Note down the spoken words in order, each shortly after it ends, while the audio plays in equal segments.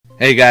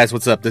Hey guys,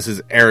 what's up? This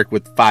is Eric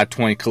with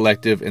 520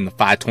 Collective and the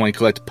 520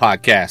 Collective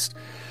podcast.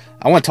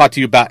 I want to talk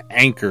to you about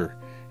Anchor.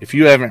 If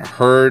you haven't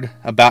heard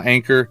about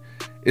Anchor,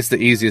 it's the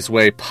easiest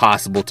way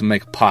possible to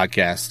make a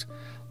podcast.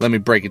 Let me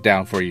break it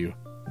down for you.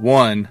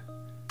 1,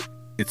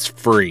 it's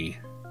free.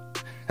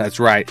 That's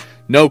right,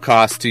 no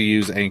cost to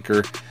use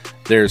Anchor.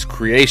 There's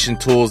creation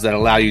tools that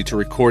allow you to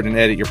record and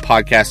edit your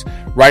podcast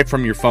right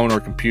from your phone or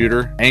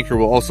computer. Anchor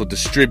will also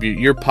distribute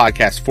your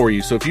podcast for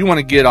you. So if you want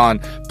to get on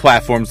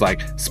platforms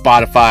like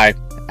Spotify,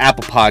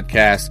 Apple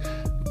Podcasts,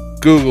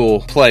 Google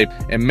Play,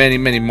 and many,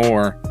 many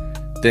more,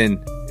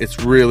 then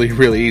it's really,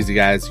 really easy,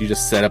 guys. You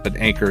just set up an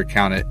Anchor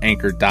account at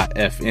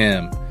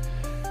anchor.fm.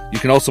 You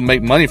can also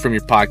make money from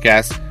your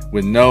podcast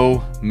with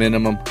no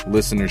minimum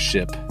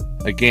listenership.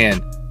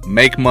 Again,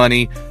 make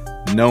money,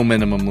 no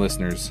minimum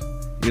listeners.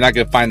 You're not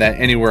going to find that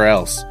anywhere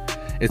else.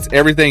 It's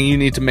everything you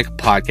need to make a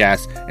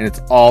podcast, and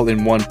it's all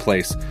in one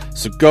place.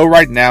 So go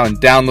right now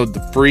and download the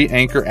free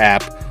Anchor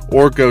app,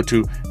 or go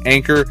to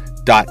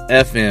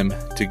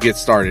anchor.fm to get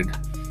started.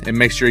 And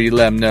make sure you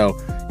let them know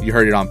you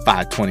heard it on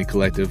 520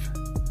 Collective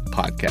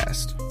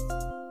Podcast.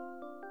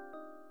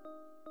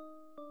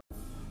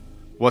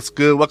 What's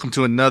good? Welcome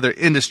to another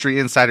Industry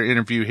Insider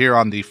interview here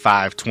on the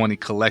 520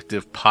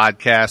 Collective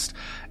Podcast.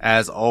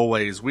 As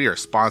always, we are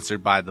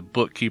sponsored by the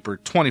Bookkeeper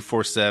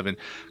 24/7.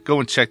 Go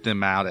and check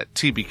them out at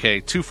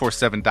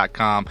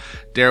tbk247.com.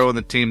 Daryl and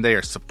the team, they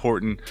are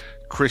supporting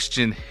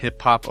Christian hip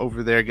hop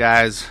over there,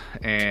 guys,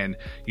 and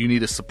you need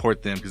to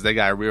support them because they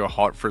got a real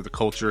heart for the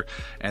culture,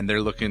 and they're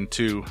looking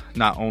to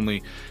not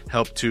only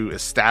help to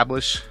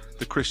establish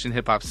the Christian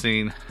hip hop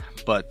scene,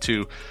 but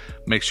to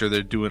make sure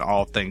they're doing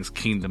all things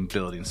kingdom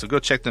building. So go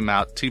check them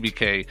out,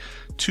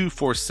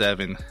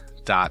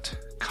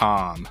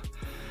 tbk247.com.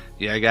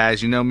 Yeah,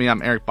 guys, you know me,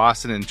 I'm Eric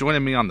Boston, and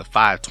joining me on the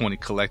 520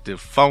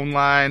 Collective phone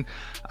line,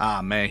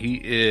 man,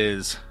 he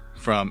is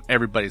from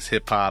Everybody's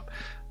Hip Hop,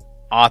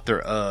 author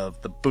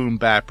of the Boom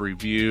Bap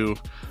Review,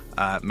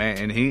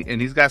 man,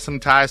 and he's got some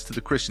ties to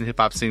the Christian hip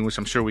hop scene, which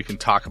I'm sure we can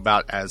talk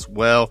about as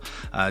well.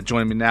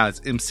 Joining me now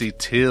is MC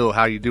Till.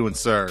 How you doing,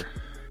 sir?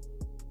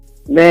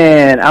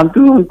 Man, I'm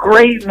doing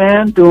great,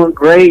 man. Doing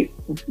great.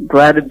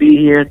 Glad to be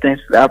here.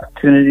 Thanks for the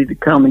opportunity to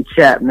come and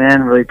chat,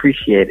 man. Really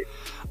appreciate it.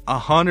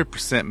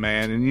 100%,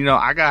 man. And, you know,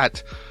 I've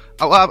kind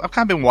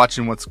of been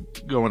watching what's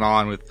going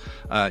on with,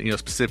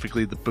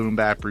 specifically the Boom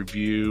Bap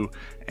Review.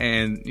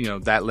 And, you know,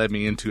 that led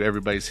me into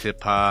Everybody's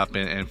Hip Hop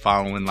and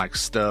following like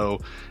Stowe.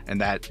 And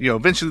that, you know,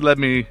 eventually led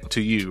me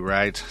to you,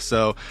 right?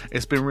 So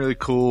it's been really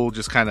cool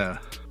just kind of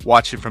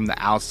watching from the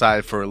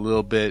outside for a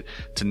little bit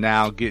to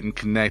now getting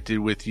connected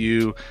with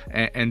you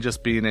and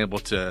just being able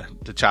to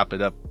chop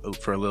it up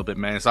for a little bit,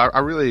 man. So I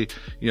really,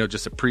 you know,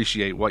 just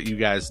appreciate what you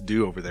guys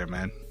do over there,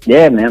 man.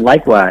 Yeah, man.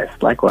 Likewise.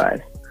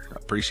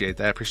 Appreciate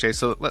that.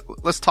 So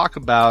let's talk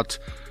about,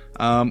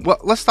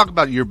 let's talk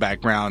about your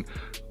background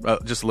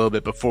just a little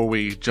bit before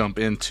we jump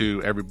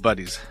into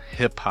Everybody's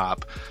Hip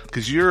Hop,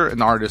 because you're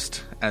an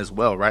artist as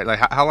well, right? Like,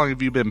 how long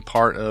have you been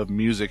part of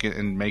music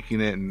and making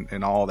it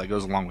and all that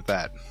goes along with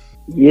that?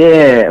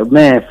 Yeah,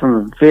 man, from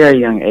a very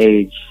young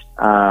age,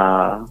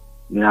 I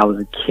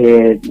was a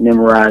kid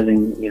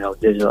memorizing,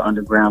 Digital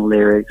Underground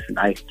lyrics and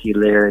Ice-T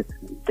lyrics,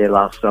 and De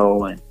La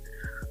Soul, and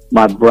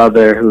my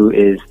brother, who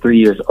is 3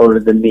 years older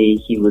than me,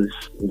 he was,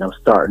 he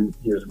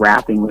was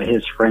rapping with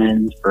his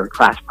friends for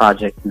class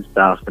projects and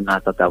stuff, and I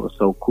thought that was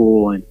so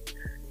cool. And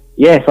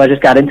yeah, so I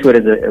just got into it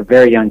as a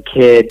very young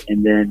kid,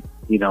 and then,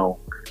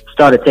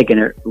 started taking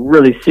it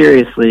really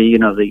seriously,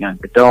 as a young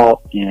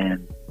adult,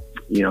 and,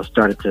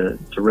 started to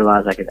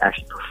realize I could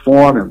actually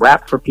perform and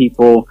rap for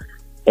people.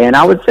 And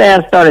I would say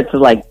I started to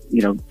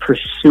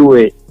pursue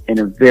it in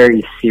a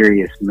very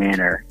serious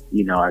manner,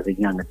 as a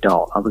young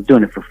adult. I was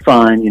doing it for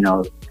fun,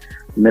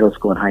 middle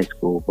school and high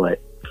school, but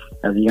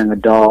as a young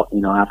adult,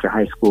 after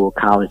high school,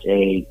 college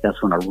age, that's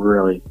when I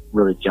really,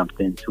 really jumped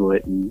into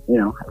it, and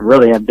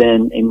really have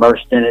been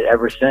immersed in it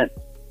ever since.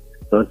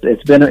 So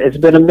it's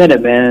been a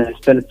minute, man. It's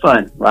been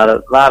fun.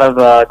 A lot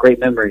of great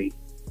memories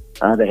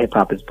that hip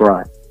hop has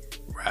brought.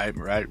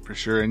 Right, for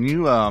sure. And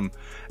you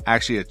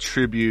actually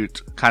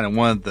attribute kind of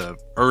one of the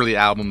early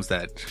albums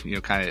that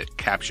kind of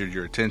captured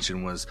your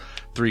attention was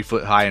 3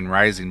 Foot High and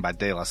Rising by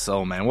De La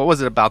Soul, man. What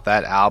was it about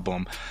that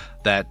album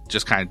that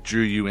just kind of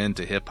drew you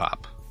into hip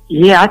hop?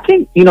 Yeah, I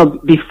think,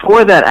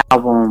 before that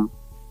album,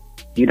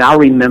 I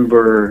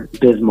remember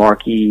Biz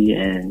Markie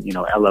and,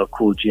 LL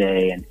Cool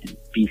J and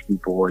Beastie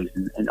Boys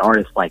and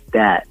artists like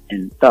that,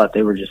 and thought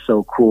they were just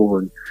so cool,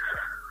 and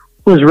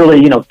was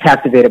really,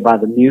 captivated by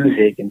the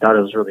music and thought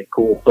it was really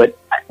cool. But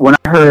when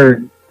I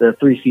heard the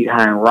 3 Feet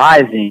High and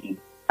Rising,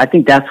 I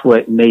think that's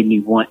what made me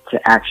want to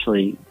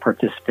actually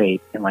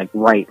participate and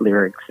write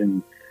lyrics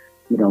and,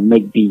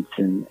 make beats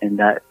and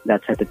that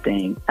type of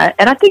thing.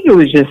 And I think it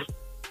was just,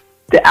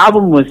 the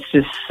album was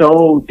just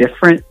so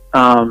different.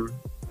 And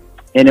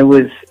it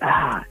was,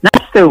 not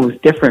just that it was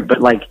different,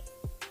 but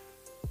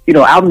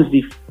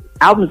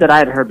albums that I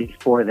had heard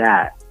before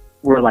that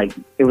were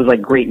it was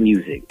great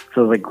music.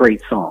 So it was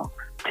great songs,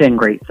 10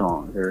 great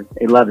songs or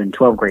 11,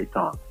 12 great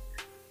songs.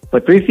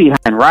 But 3 Feet High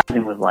and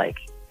Rising was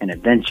an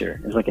adventure.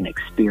 It was like an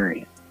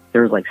experience.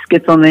 There was like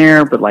skits on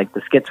there, but like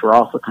the skits were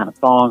also kind of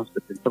songs,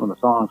 but then some of the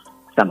songs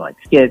sounded like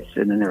skits,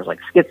 and then there was like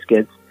skits,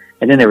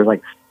 and then there was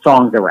like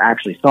songs that were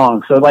actually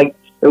songs. So like,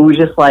 it was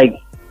just like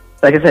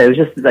I said, it was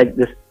just like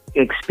this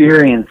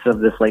experience of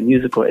this like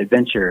musical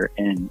adventure.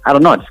 And I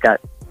don't know, I just got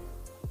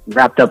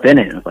wrapped up in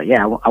it. And I was like,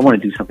 yeah, I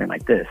want to do something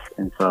like this.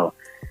 And so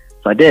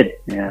I did.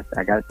 Yeah,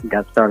 I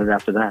got started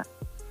after that.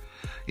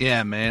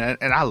 Yeah, man.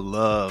 And I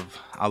love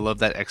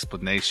that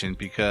explanation,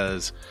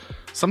 because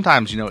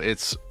sometimes,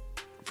 it's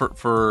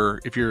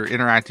for if you're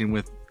interacting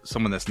with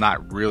someone that's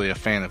not really a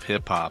fan of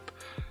hip hop,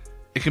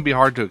 it can be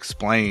hard to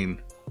explain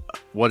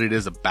what it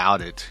is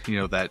about it,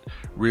 that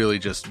really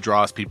just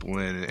draws people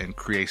in and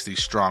creates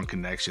these strong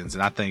connections.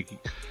 And I think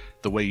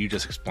the way you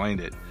just explained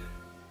it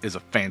is a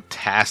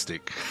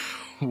fantastic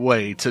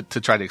way to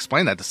try to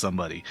explain that to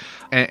somebody.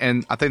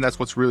 And I think that's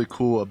what's really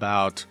cool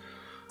about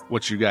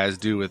what you guys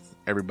do with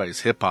Everybody's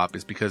Hip Hop,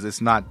 is because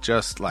it's not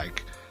just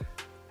like,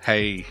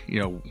 hey,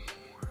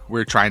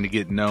 we're trying to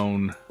get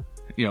known,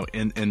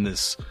 in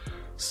this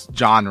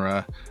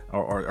genre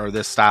or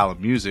this style of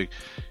music.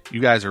 You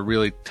guys are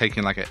really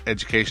taking like an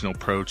educational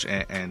approach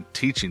and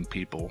teaching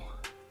people,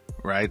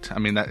 right? I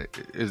mean, that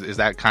is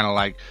that kind of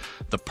like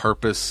the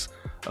purpose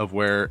of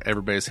where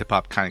Everybody's Hip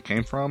Hop kind of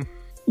came from?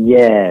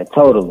 Yeah,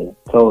 totally.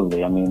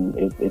 I mean,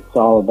 it's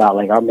all about,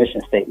 like, our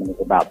mission statement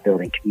is about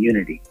building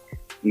community,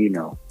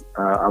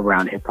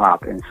 around hip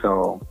hop. And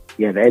so,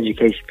 yeah, the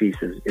education piece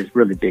is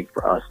really big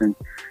for us. And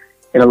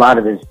a lot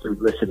of it is through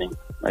listening,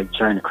 like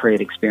trying to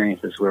create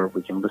experiences where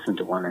we can listen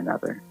to one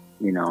another,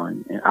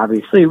 and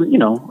obviously,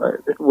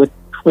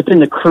 within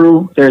the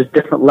crew, there's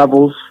different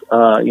levels.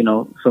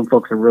 Some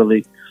folks are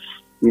really,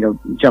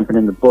 jumping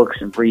in the books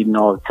and reading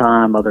all the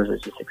time. Others are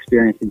just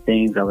experiencing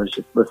things. Others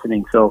just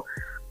listening. So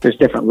there's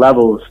different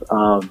levels,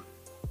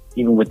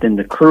 even within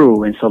the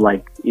crew. And so,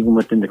 like, even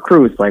within the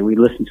crew, it's like we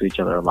listen to each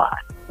other a lot.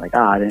 Like,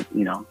 I'm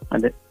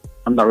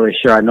not really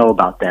sure I know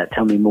about that.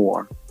 Tell me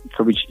more.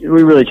 So we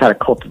really try to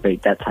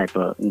cultivate that type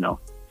of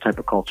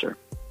culture.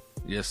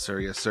 Yes, sir.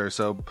 Yes, sir.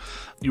 So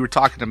you were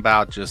talking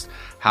about just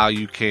how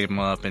you came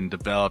up and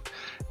developed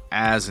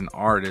as an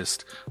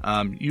artist.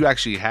 You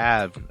actually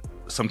have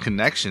some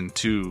connection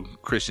to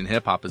Christian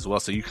hip hop as well.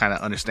 So you kind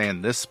of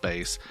understand this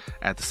space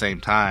at the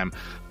same time.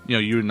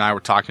 You and I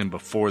were talking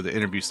before the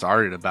interview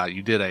started about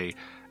you did a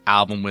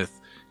album with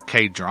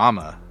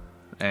K-Drama,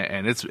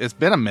 and it's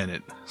been a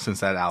minute since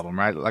that album,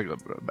 right? Like,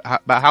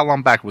 about how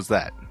long back was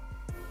that?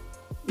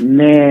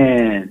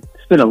 Man,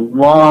 it's been a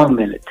long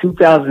minute.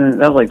 That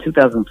was like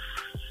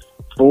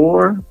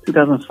 2004,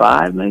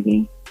 2005,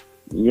 maybe.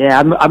 Yeah,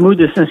 I moved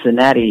to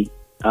Cincinnati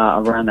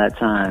around that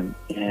time,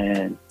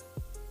 and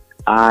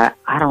I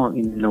don't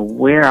even know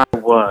where I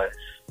was,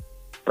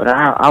 but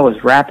I was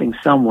rapping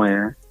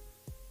somewhere,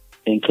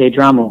 and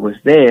K-Drama was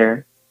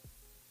there,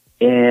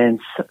 and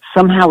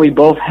somehow we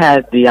both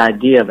had the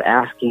idea of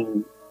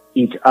asking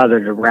each other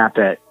to rap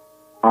at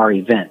our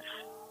events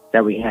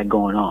that we had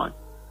going on.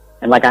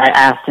 And like, I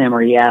asked him,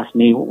 or he asked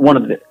me,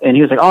 and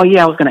he was like, oh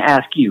yeah, I was going to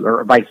ask you,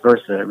 or vice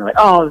versa. And we're like,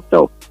 oh, that's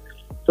dope.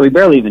 So we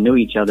barely even knew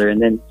each other.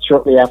 And then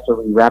shortly after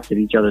we rapped at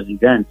each other's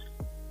events,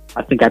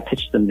 I think I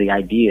pitched him the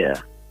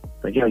idea.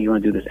 Like, yo, you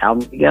want to do this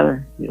album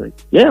together? He's like,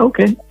 yeah,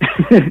 okay.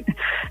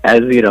 As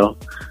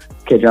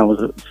K-Drama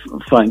was a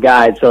fun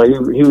guy, so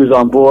he was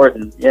on board,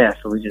 and yeah,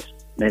 so we just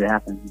made it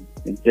happen.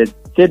 And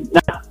did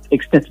not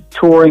extensive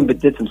touring, but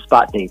did some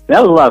spot dates. That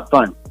was a lot of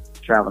fun,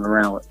 traveling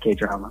around with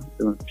K-Drama,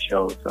 doing some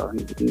shows. So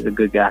he's a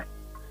good guy.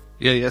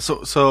 Yeah.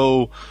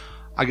 So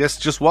I guess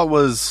just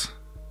was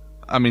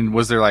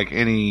there like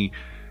any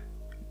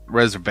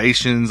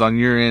reservations on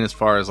your end as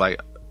far as like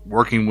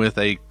working with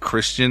a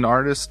Christian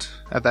artist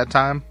at that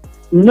time?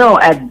 No,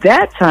 at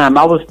that time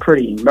I was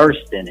pretty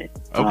immersed in it.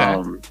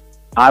 Okay.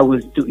 I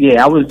was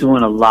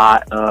doing a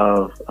lot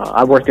of,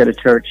 I worked at a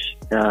church.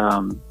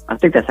 I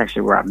think that's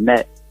actually where I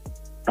met,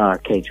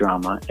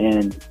 K-Drama.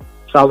 And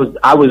so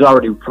I was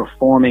already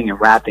performing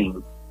and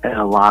rapping at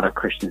a lot of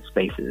Christian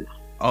spaces.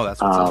 Oh, that's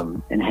what's up.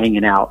 And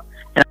hanging out.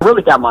 And I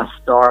really got my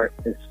start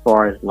as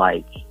far as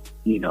like,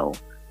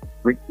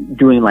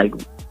 doing like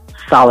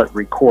solid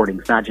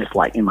recordings, not just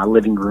like in my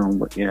living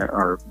room,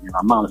 or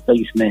my mom's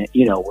basement,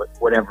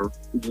 whatever,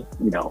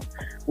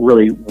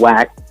 really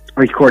whack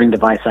recording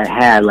device I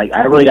had. Like,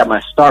 I really got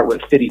my start with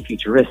Fitty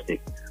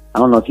Futuristic. I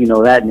don't know if you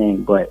know that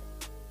name, but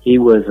he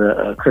was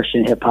a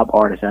Christian hip hop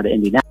artist out of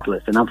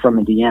Indianapolis, and I'm from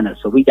Indiana,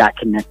 so we got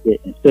connected.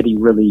 And Fitty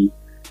really,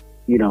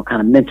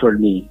 kind of mentored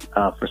me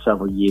for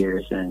several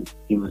years, and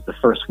he was the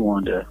first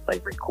one to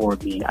like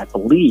record me. I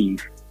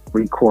believe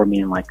record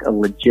me in like a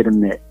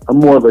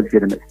more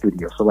legitimate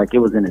studio. So like, it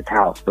was in his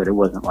house, but it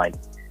wasn't like,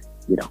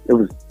 it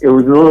was a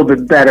little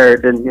bit better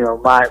than,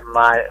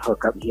 my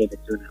hookup. He had been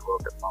doing it a little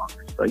bit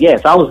longer. So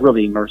yes, I was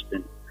really immersed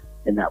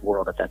in that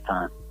world at that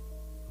time.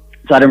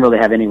 So I didn't really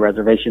have any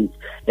reservations.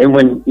 And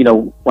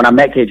when I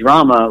met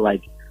K-Drama,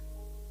 like,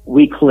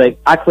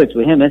 I clicked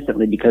with him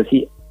instantly, because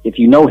if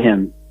you know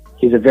him,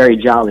 he's a very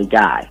jolly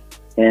guy,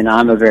 and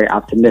I'm a very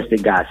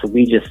optimistic guy. So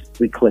we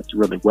clicked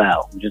really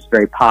well. We're just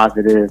very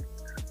positive.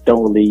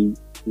 don't really,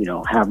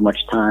 have much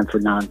time for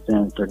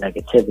nonsense or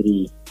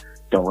negativity.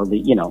 Don't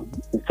really,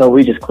 and so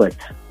we just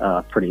clicked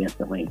pretty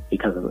instantly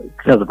because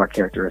of our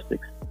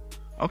characteristics.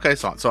 Okay,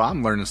 so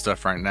I'm learning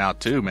stuff right now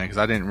too, man, because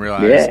I didn't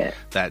realize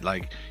that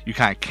like you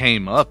kind of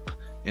came up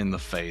in the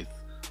faith.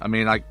 I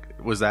mean, like,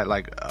 was that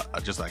like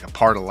just like a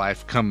part of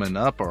life coming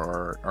up,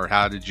 or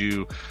how did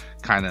you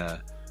kind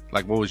of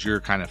like, what was your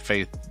kind of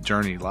faith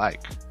journey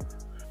like?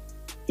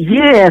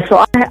 Yeah,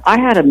 so I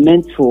had a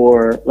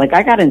mentor. Like,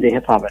 I got into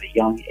hip hop at a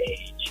young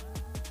age,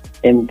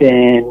 and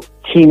then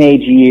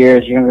teenage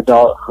years, young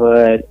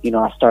adulthood,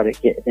 I started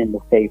getting into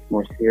faith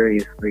more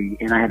seriously,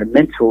 and I had a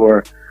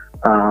mentor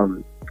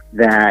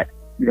that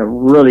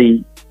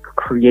really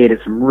created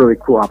some really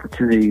cool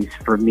opportunities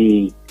for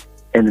me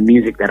in the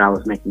music that I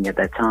was making at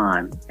that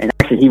time. And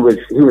actually, he was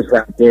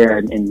right there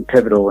in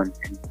Pivotal and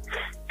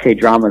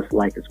K-Drama's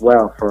like as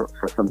well for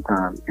some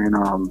time.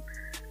 And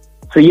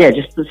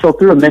so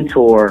through a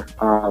mentor,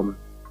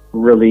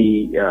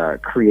 really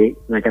create,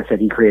 like I said,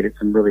 he created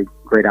some really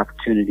great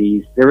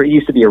opportunities. There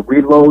used to be a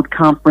Reload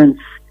conference,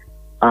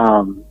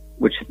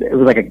 which it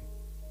was like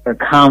a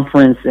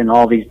conference in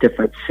all these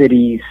different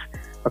cities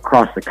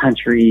across the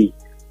country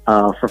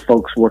for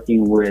folks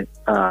working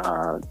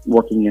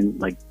in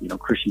like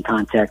Christian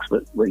context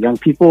with young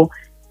people.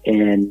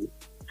 And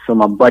so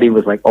my buddy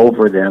was like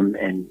over them,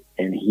 and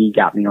he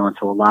got me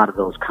onto a lot of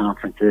those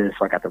conferences,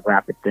 so I got to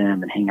rap at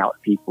them and hang out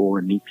with people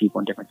and meet people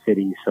in different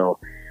cities. So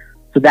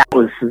that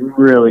was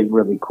really,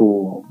 really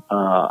cool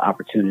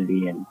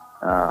opportunity. And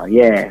I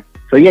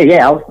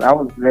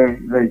was very,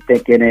 very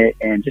thick in it,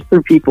 and just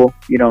through people,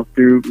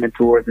 through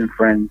mentors and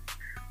friends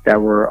that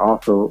were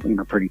also,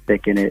 pretty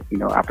thick in it,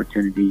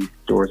 opportunities,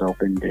 doors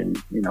opened, and,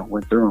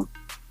 went through them.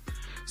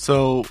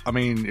 So, I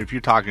mean, if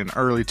you're talking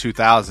early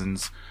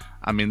 2000s,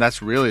 I mean,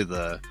 that's really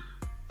the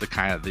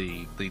kind of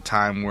the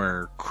time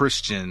where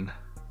Christian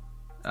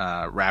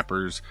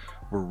rappers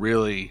were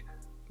really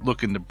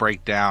looking to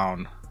break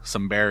down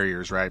some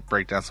barriers, right?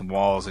 Break down some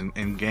walls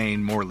and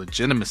gain more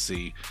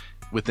legitimacy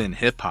within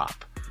hip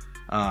hop.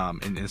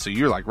 And so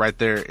you're like right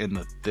there in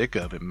the thick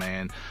of it,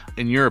 man.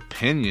 In your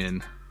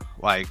opinion,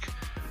 like,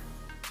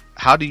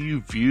 how do you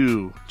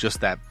view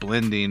just that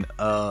blending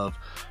of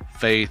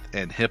faith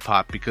and hip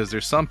hop? Because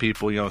there's some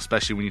people,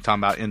 especially when you're talking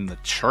about in the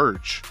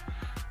church,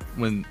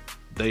 when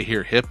they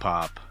hear hip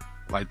hop,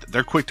 like,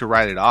 they're quick to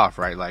write it off,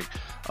 right? Like,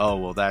 oh,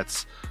 well,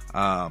 that's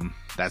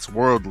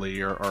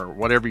worldly or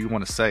whatever you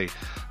want to say.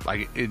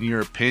 Like, in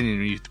your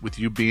opinion, with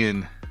you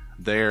being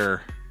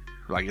there,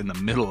 like in the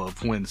middle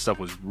of when stuff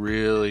was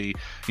really,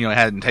 it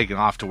hadn't taken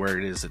off to where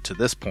it is to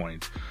this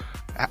point,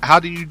 how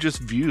do you just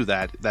view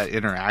that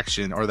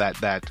interaction, or that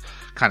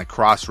kind of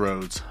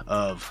crossroads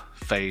of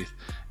faith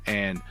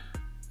and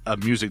a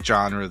music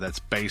genre that's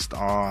based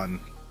on,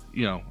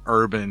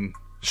 urban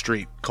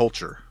street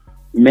culture?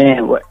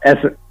 Man, what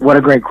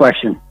a great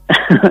question.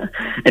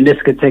 And this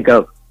could take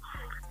up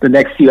the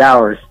next few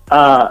hours.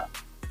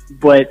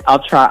 But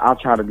I'll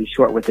try to be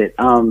short with it.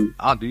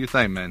 I'll do your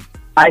thing, man.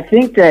 I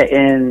think that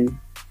in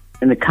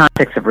the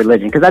context of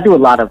religion, because I do a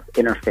lot of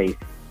interfaith,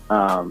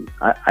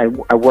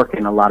 I work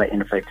in a lot of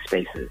interfaith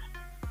spaces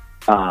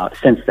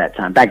since that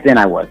time. Back then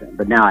I wasn't,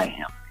 but now I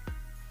am.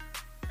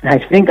 And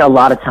I think a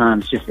lot of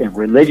times just in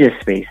religious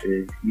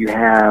spaces, you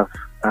have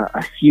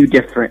a few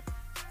different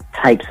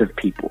types of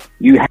people.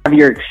 You have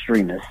your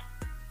extremists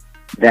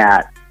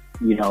that,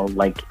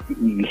 like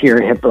you hear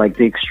like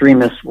the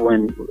extremists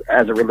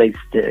as it relates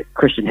to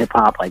Christian hip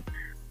hop, like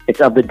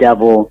it's of the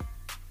devil.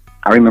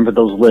 I remember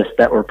those lists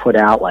that were put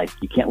out, like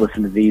you can't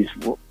listen to these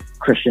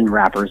Christian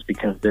rappers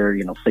because they're,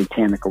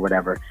 satanic or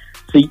whatever.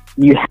 So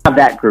you have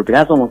that group, and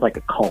that's almost like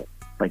a cult.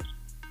 Like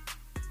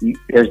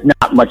there's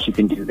not much you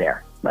can do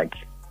there. Like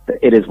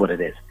it is what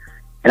it is.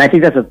 And I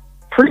think that's a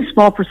pretty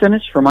small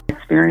percentage from my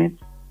experience.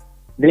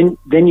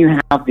 Then you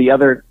have the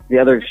other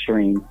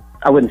extreme.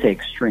 I wouldn't say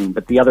extreme,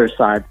 but the other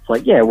side. It's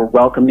like, yeah, we're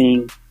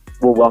welcoming.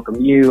 We'll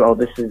welcome you. Oh,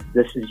 this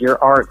is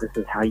your art. This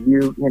is how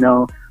you,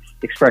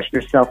 express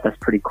yourself. That's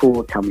pretty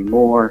cool. Tell me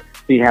more.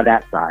 So you have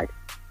that side.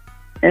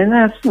 And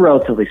that's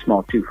relatively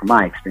small too, from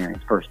my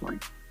experience personally.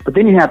 But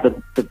then you have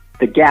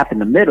the gap in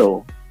the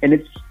middle, and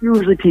it's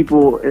usually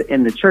people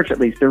in the church, at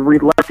least, they're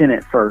reluctant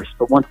at first,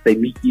 but once they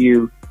meet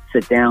you,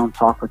 sit down,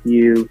 talk with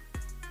you,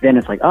 then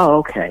it's like, oh,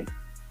 okay.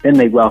 Then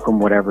they welcome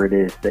whatever it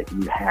is that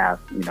you have,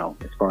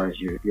 as far as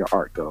your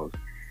art goes.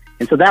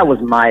 And so that was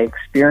my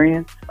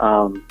experience,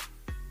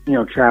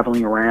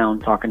 traveling around,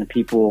 talking to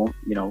people,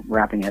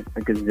 rapping at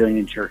a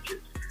gazillion churches,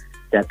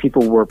 that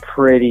people were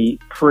pretty,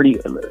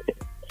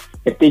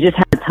 if they just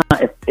had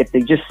time, if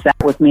they just sat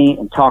with me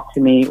and talked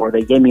to me, or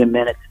they gave me a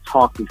minute to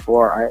talk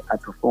before I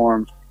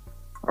performed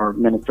or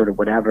ministered or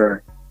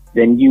whatever,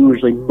 then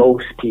usually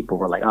most people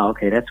were like, oh,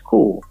 okay, that's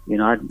cool.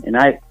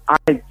 I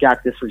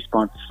got this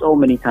response so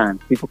many times.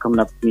 People coming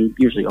up to me,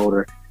 usually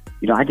older,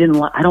 I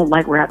don't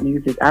like rap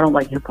music. I don't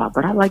like hip hop,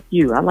 but I like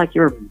you. I like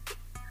your music.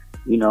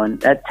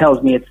 And that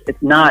tells me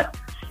it's not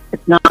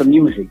the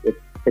music.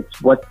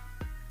 It's what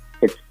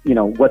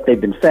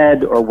they've been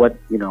fed, or what,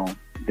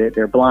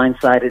 their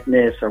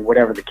blindsidedness or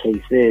whatever the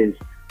case is.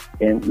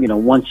 And, you know,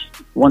 once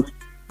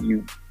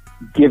you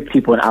give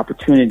people an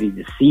opportunity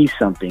to see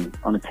something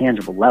on a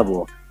tangible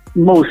level,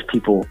 most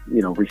people,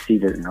 you know,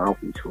 receive it and are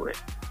open to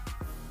it.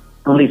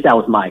 At least that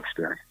was my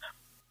experience.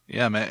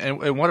 Yeah,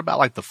 man. And what about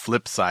like the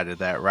flip side of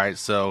that, right?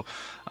 So,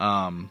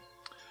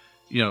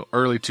 you know,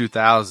 early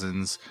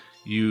 2000s,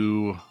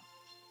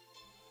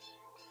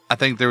 I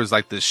think there was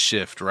like this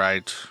shift,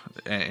 right?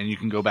 And you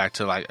can go back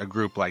to like a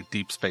group like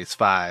Deep Space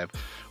Five,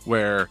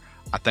 where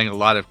I think a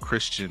lot of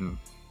Christian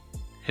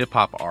hip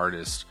hop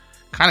artists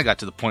kind of got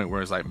to the point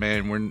where it's like,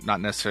 man, we're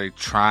not necessarily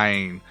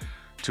trying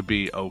to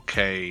be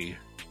okay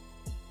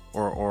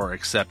or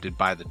accepted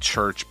by the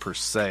church per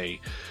se.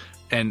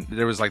 And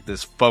there was like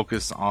this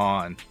focus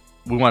on,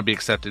 we want to be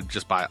accepted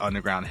just by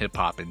underground hip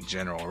hop in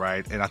general,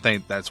 right? And I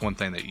think that's one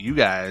thing that you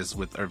guys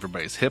with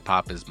Everybody's Hip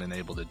Hop has been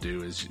able to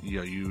do is, you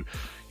know, you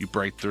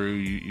break through,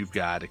 you've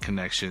got a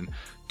connection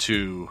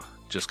to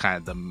just kind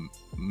of the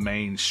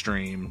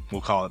mainstream,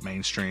 we'll call it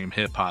mainstream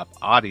hip hop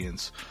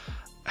audience.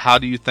 How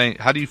do you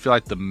feel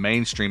like the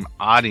mainstream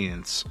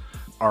audience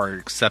are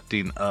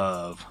accepting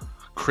of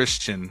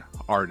Christian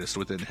artists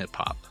within hip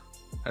hop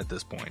at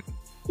this point?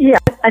 Yeah,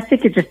 I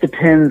think it just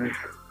depends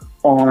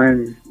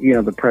on, you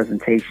know, the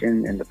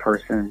presentation and the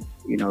person,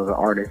 you know, the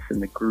artist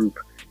and the group.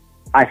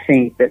 I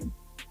think that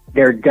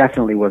there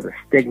definitely was a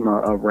stigma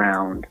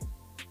around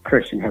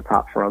Christian hip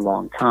hop for a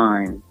long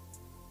time,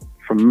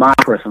 from my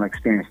personal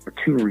experience, for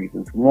two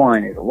reasons.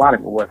 One is a lot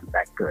of it wasn't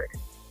that good.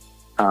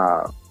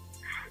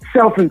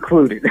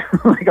 Self-included,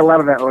 like a lot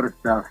of that older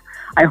stuff.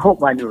 I hope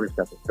my newer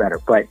stuff is better,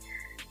 but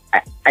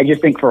I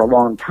just think for a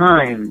long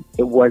time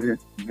it wasn't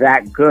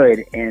that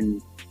good,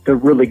 and the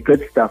really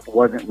good stuff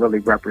wasn't really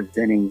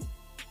representing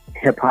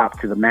hip hop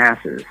to the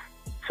masses.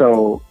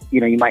 So, you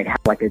know, you might have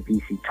like a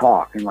DC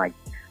Talk, and like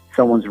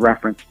someone's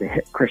reference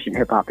to Christian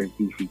hip hop is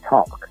DC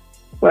Talk.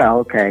 Well,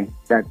 okay,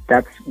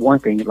 that's one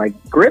thing. Like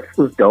Grits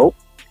was dope,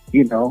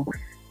 you know,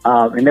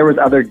 and there was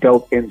other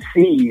dope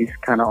MCs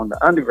kind of on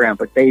the underground,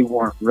 but they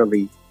weren't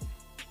really,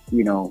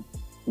 you know,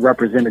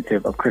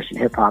 representative of Christian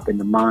hip hop in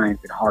the minds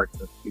and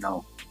hearts of, you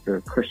know, the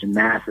Christian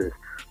masses.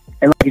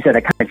 And like you said,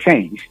 that kind of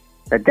changed.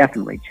 That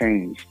definitely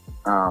changed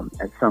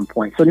at some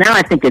point. So now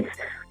I think it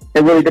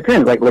really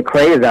depends. Like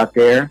Lecrae is out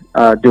there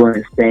doing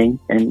his thing,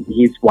 and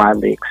he's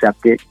widely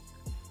accepted.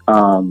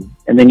 And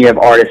then you have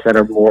artists that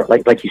are more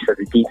like you said,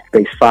 the Deep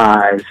Space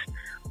Fives,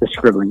 the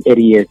Scribbling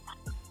Idiots.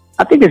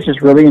 I think it's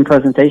just really in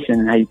presentation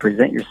and how you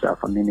present yourself.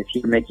 I mean, if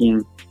you're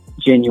making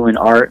genuine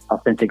art,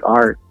 authentic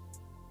art,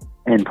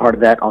 and part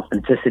of that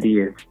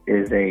authenticity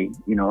is a,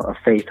 you know, a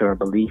faith or a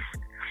belief,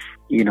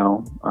 you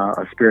know,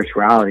 a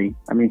spirituality.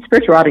 I mean,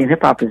 spirituality and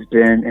hip hop has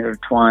been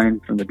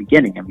intertwined from the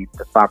beginning. I mean,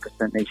 the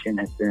 5% Nation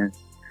has been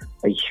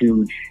a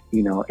huge,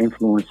 you know,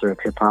 influencer of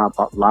hip hop.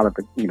 A lot of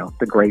the, you know,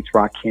 the greats,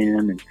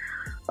 Rakim and,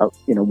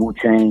 you know,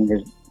 Wu-Tang.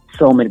 There's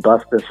so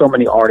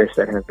many artists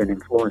that have been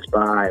influenced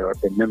by or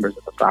been members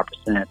of the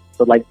 5%.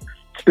 So like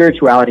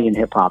spirituality in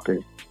hip hop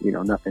is, you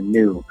know, nothing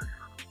new.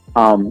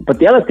 But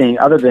the other thing,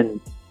 other than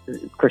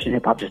Christian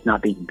hip hop just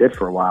not being good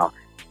for a while,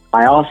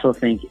 I also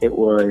think it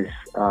was,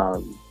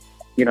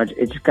 you know,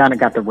 it just kind of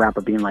got the rap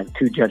of being like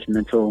too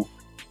judgmental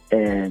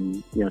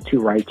and, you know, too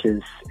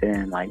righteous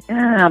and like,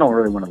 I don't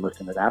really want to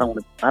listen to that.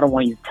 I don't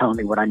want you telling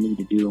me what I need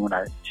to do and what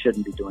I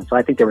shouldn't be doing. So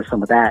I think there was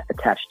some of that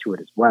attached to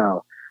it as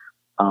well.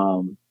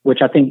 Which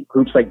I think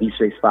groups like Deep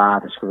Space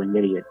Five and Scribbling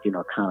Idiot, you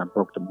know, kind of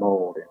broke the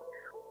mold. And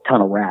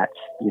Tunnel Rats,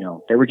 you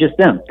know, they were just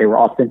them. They were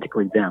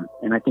authentically them.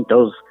 And I think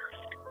those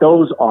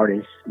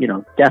artists, you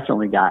know,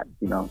 definitely got,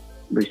 you know,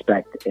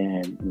 respect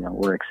and, you know,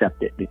 were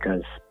accepted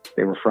because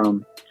they were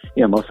from,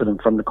 you know, most of them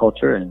from the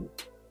culture and,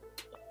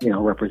 you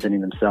know,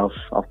 representing themselves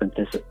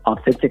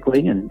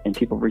authentically and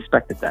people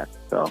respected that.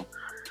 So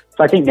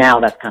I think now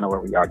that's kind of where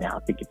we are now.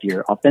 I think if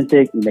you're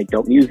authentic, you make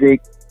dope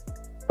music,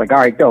 like, all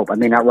right, dope. I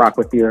may not rock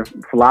with your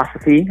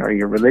philosophy or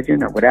your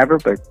religion or whatever,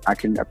 but I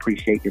can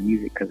appreciate your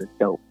music because it's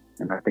dope.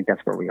 And I think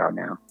that's where we are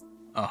now.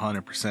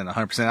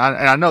 100%. And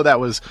I know that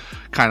was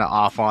kind of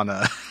off on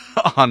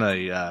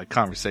a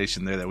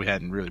conversation there that we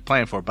hadn't really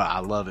planned for, but I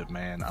love it,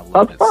 man. I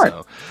love it. Fun.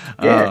 So,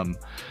 yeah.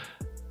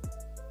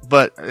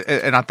 But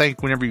I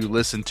think whenever you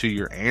listen to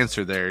your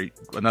answer there,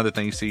 another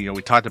thing you see, you know,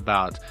 we talked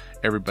about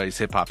Everybody's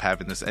Hip Hop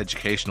having this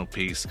educational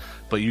piece,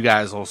 but you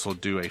guys also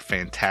do a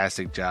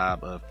fantastic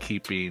job of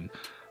keeping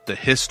the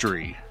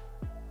history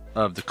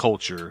of the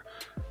culture,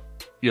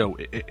 you know,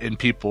 in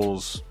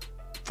people's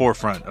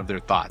forefront of their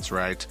thoughts,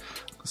 right?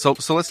 So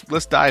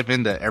let's dive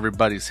into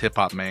Everybody's Hip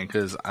Hop, man,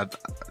 because I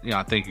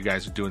think you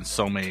guys are doing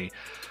so many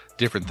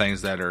different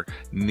things that are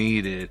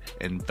needed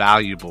and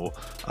valuable.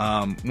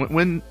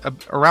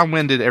 Around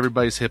when did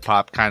Everybody's Hip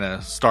Hop kind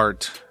of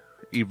start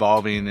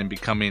evolving and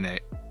becoming a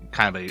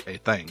kind of a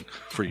thing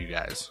for you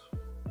guys?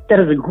 That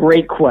is a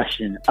great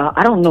question.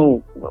 I don't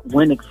know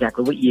when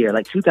exactly, what year,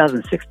 like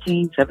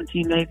 2016,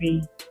 17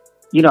 maybe.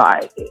 You know,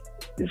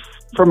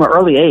 from an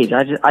early age,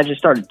 I just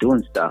started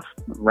doing stuff,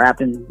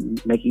 rapping,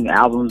 making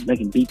albums,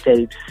 making beat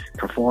tapes,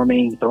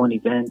 performing, throwing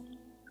events.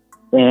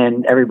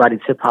 And Everybody's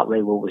Hip Hop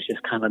label was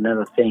just kind of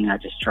another thing I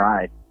just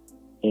tried.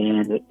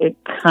 And it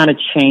kind of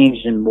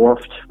changed and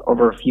morphed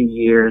over a few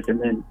years. And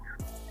then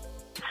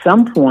at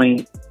some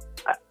point,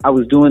 I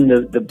was doing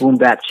the Boom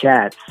Bap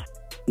Chats,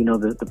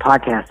 the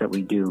podcast that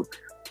we do.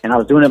 And I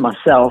was doing it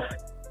myself.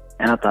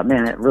 And I thought,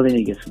 man, I really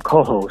need to get some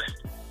co-hosts.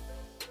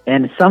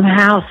 And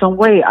somehow, some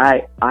way,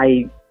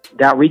 I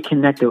got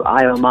reconnected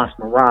with Mas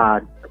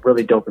Murad, a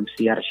really dope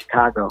MC out of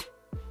Chicago.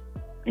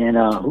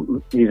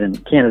 And he's in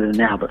Canada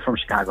now, but from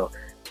Chicago.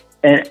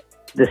 And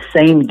the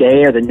same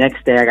day or the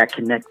next day, I got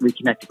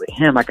reconnected with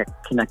him. I got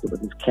connected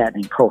with this cat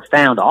named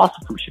Profound, also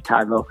from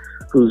Chicago,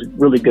 who's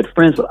really good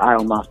friends with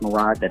Mas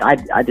Murad. That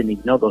I didn't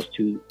even know those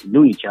two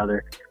knew each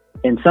other.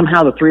 And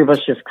somehow the three of us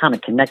just kind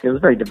of connected. It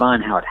was very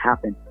divine how it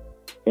happened.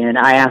 And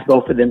I asked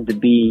both of them to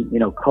be,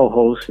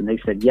 co-hosts, and they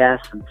said yes.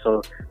 And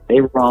so they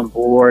were on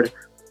board.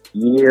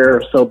 Year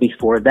or so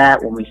before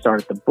that, when we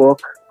started the book,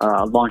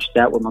 launched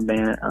that with my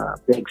man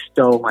Big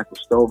Stowe, Michael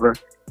Stover,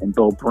 and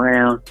Bo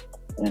Brown,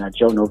 and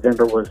Joe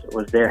November was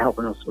there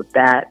helping us with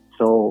that.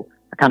 So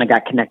I kind of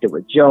got connected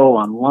with Joe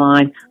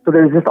online. So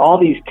there's just all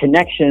these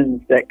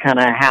connections that kind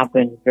of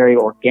happened very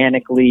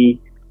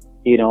organically,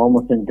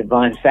 almost in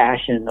divine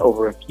fashion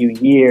over a few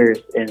years,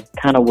 and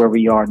kind of where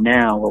we are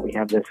now, where we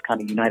have this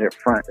kind of united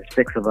front, the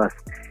six of us,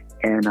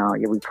 and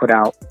we put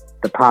out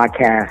the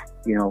podcast,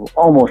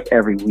 almost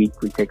every week.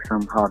 We take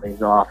some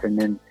holidays off, and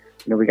then,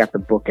 we got the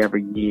book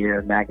every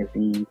year,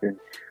 magazines,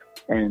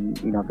 and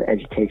the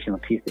educational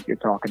piece that you're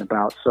talking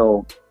about.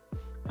 So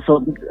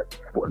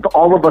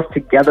all of us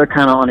together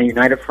kind of on a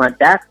united front,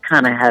 that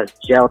kind of has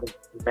gelled and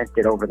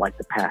cemented over like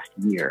the past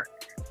year.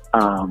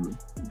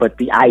 But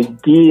the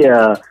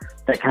idea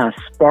that kind of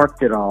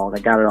sparked it all,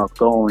 that got it all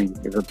going,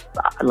 is,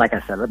 like I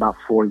said, about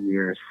 4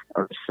 years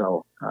or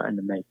so in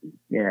the making.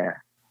 Yeah.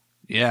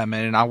 Yeah,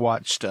 man. And I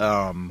watched,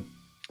 I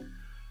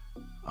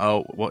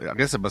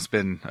guess it must have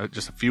been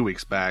just a few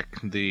weeks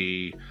back,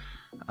 the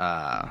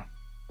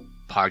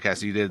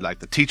podcast you did, like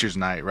the Teacher's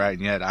Night, right?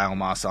 And you had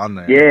Mas on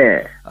there.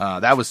 Yeah.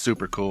 That was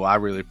super cool. I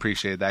really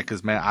appreciate that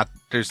because, man,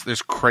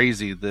 there's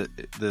crazy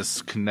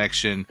this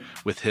connection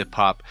with hip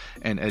hop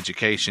and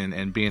education,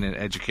 and being an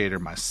educator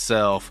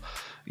myself,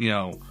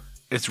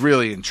 it's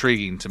really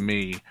intriguing to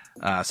me.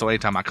 So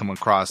anytime I come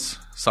across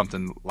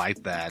something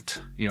like that,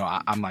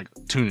 I'm like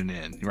tuning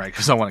in, right?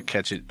 Because I want to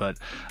catch it. But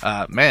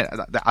man,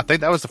 I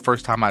think that was the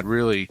first time I'd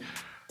really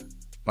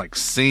like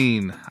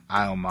seen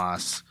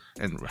Mas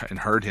and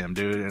heard him,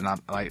 dude. And I'm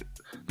like,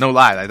 no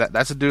lie,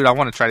 that's a dude I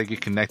want to try to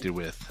get connected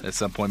with at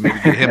some point. Maybe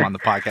get him on the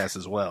podcast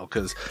as well,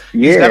 because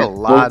he's got a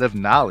lot of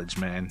knowledge,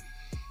 man.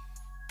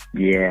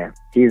 Yeah,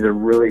 he's a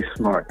really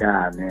smart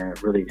guy, man.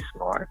 Really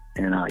smart.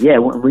 And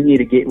we need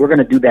to we're going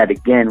to do that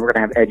again. We're going to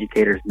have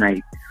Educators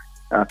Night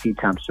a few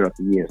times throughout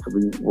the year. So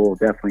we will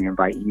definitely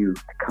invite you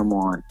to come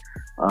on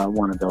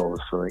one of those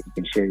so that you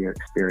can share your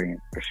experience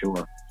for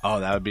sure.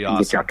 Oh, that would be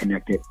awesome. Get y'all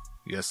connected.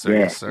 Yes, sir. Yeah,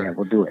 yes, sir. Yeah,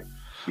 we'll do it.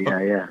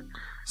 Yeah.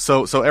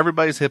 So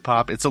Everybody's Hip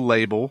Hop, it's a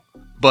label,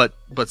 but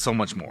so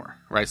much more,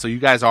 right? So you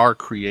guys are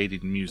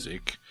creating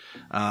music.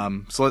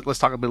 So let's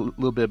talk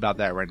little bit about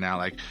that right now.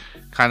 Like,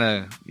 kind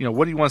of,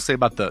 what do you want to say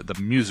about the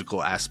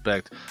musical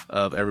aspect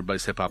of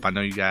Everybody's Hip Hop? I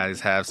know you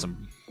guys have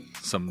some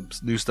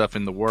new stuff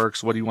in the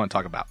works. What do you want to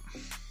talk about?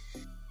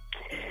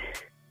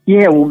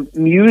 Yeah, well,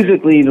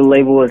 musically, the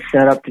label is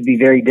set up to be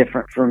very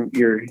different from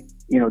your,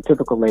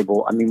 typical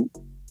label. I mean,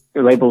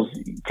 your labels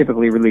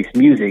typically release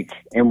music,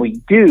 and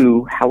we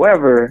do.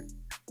 However,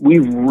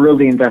 we've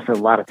really invested a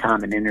lot of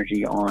time and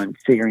energy on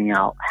figuring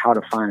out how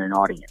to find an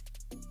audience.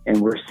 And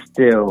we're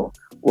still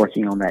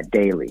working on that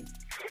daily,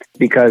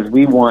 because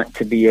we want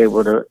to be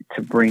able to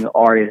bring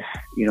artists,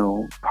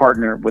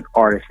 partner with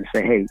artists and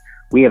say, hey,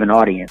 we have an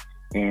audience.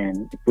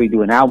 And if we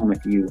do an album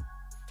with you,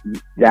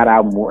 that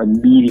album will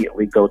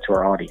immediately go to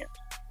our audience.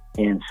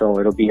 And so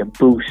it'll be a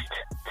boost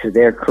to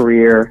their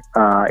career.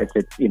 If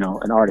it's,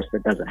 an artist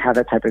that doesn't have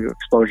that type of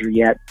exposure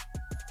yet,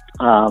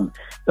 then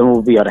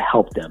we'll be able to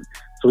help them.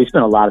 So we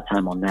spend a lot of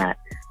time on that.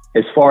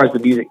 As far as the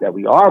music that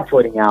we are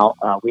putting out,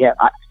 we have,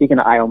 speaking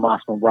of Mas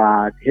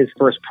Murad, his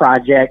first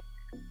project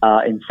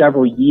in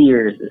several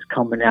years is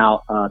coming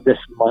out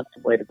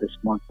later this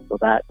month. So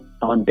that's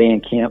on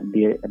Bandcamp,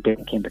 be a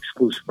Bandcamp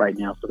exclusive right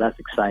now. So that's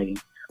exciting.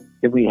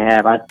 Then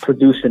I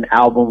produced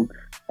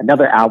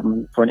another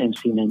album for an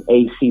MC named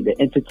AC The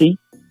Entity,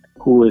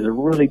 who is a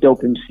really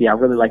dope MC. I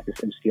really like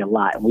this MC a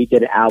lot. And we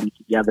did an album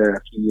together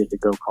a few years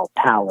ago called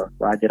Power,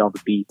 where I did all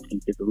the beats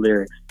and did the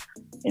lyrics.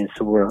 And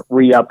so we're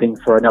re-upping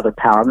for another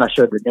Power. I'm not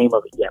sure the name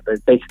of it yet, but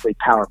it's basically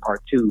Power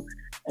Part 2.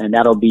 And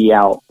that'll be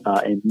out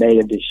in May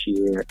of this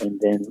year. And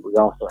then we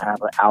also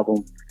have an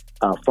album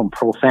from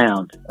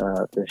Profound,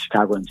 the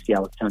Chicago MC I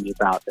was telling you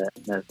about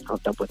that's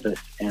hooked up with us.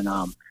 And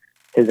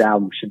his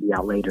album should be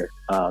out later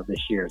this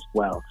year as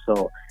well.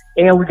 So,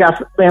 and we got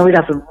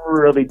some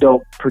really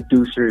dope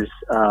producers,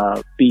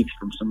 beats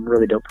from some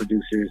really dope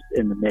producers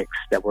in the mix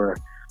that we're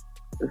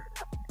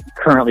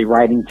currently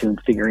writing to and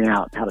figuring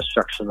out how to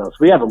structure those.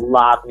 We have a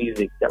lot of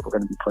music that we're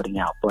going to be putting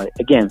out, but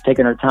again,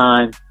 taking our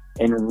time,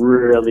 and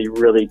really,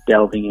 really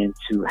delving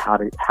into how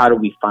do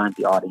we find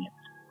the audience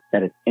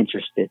that is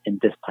interested in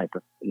this type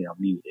of,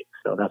 music.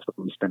 So that's what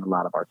we spend a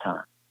lot of our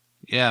time.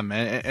 Yeah,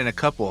 man. And a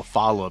couple of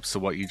follow-ups to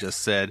what you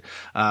just said.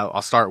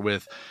 I'll start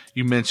with,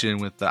 you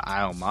mentioned with the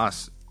Io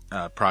Moss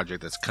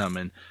project that's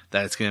coming,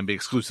 that it's going to be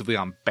exclusively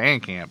on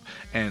Bandcamp.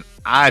 And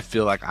I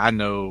feel like I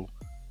know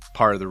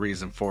part of the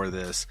reason for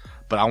this,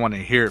 but I want to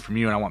hear it from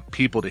you, and I want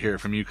people to hear it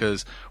from you,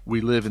 because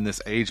we live in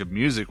this age of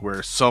music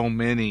where so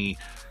many,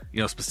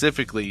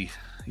 specifically,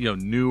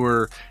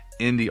 newer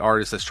indie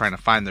artists that's trying to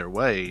find their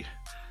way,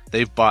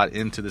 they've bought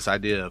into this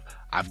idea of,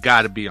 I've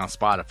got to be on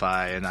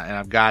Spotify and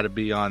I've got to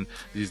be on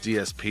these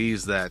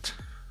DSPs that,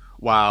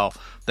 while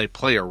they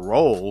play a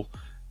role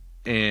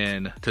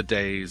in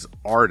today's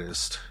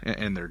artist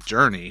and their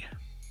journey,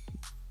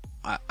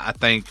 I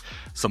think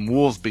some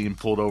wool's being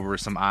pulled over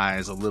some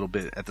eyes a little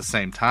bit at the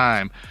same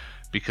time,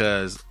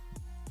 because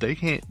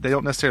they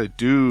don't necessarily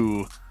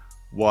do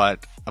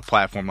what a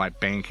platform like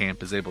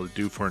Bandcamp is able to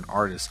do for an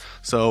artist.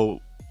 So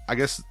I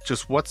guess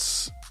just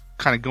what's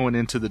kind of going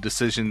into the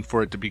decision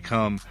for it to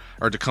become,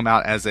 or to come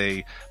out as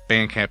a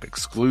Bandcamp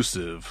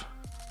exclusive,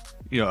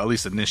 at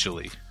least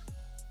initially?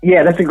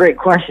 Yeah, that's a great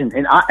question.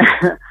 And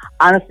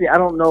honestly, I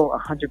don't know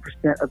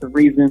 100% of the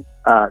reason,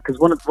 because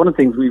one of the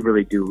things we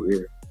really do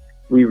is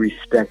we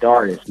respect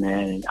artists,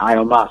 man. And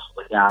Io Moss,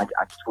 I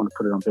just want to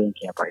put it on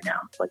Bandcamp right now.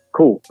 It's like,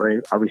 cool, right?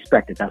 I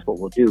respect it. That's what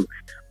we'll do.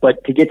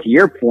 But to get to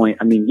your point,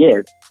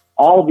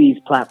 all these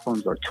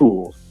platforms are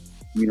tools.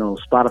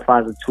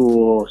 Spotify's a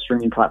tool,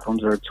 streaming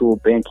platforms are a tool,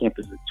 Bandcamp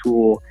is a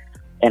tool.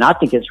 And I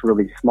think it's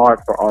really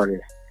smart for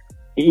artists,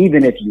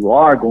 even if you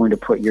are going to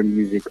put your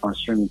music on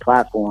streaming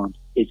platforms,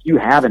 if you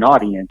have an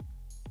audience,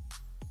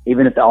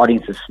 even if the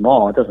audience is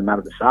small, it doesn't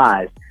matter the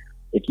size,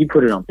 if you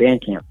put it on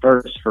Bandcamp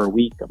first for a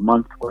week, a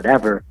month,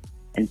 whatever,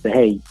 and say,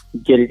 hey,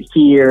 get it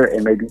here,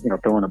 and maybe,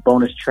 throw in a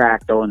bonus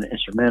track, throw in the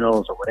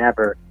instrumentals or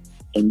whatever,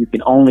 and you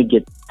can only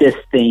get this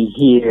thing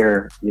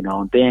here,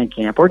 on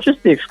Bandcamp, or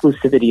just the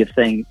exclusivity of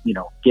saying,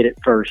 get it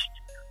first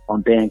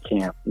on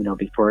Bandcamp,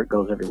 before it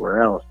goes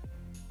everywhere else,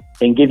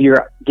 and give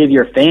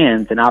your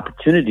fans an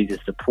opportunity to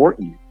support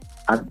you.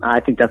 I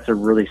think that's a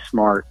really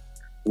smart,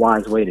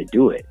 wise way to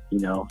do it,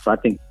 So I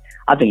think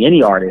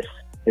any artist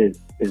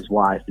is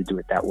wise to do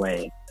it that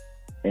way.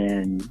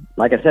 And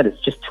like I said, it's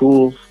just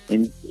tools,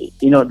 and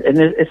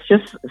it's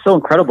just so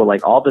incredible.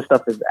 Like, all this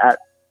stuff is at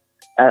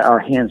our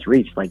hands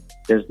reach. Like,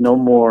 there's no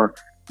more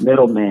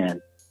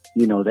middleman,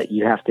 that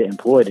you have to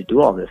employ to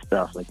do all this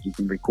stuff. Like, you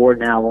can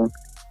record an album,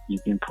 you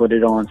can put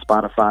it on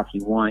Spotify if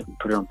you want, you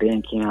put it on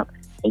Bandcamp,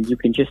 and you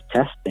can just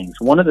test things.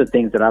 One of the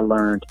things that I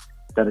learned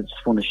that I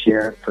just want to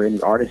share for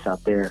any artists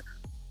out there,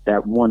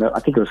 that I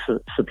think it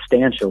was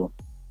Substantial,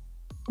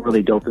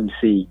 really dope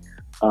MC,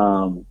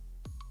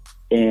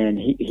 and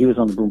he was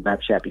on the Boom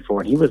Bap Chat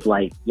before, and he was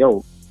like,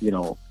 yo,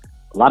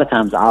 a lot of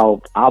times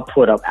I'll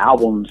put up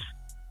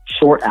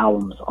short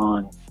albums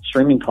on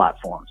streaming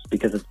platforms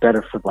because it's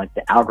better for like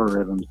the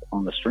algorithms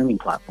on the streaming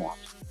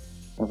platforms.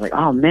 I was like,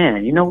 oh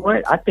man, you know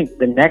what? I think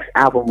the next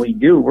album we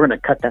do, we're going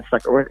to cut that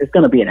sucker. It's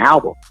going to be an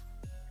album.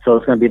 So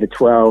it's going to be the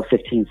 12,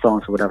 15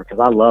 songs or whatever, because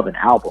I love an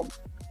album.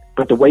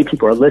 But the way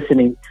people are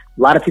listening,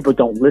 a lot of people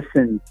don't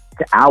listen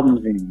to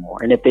albums anymore.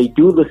 And if they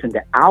do listen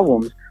to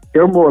albums,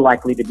 they're more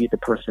likely to be the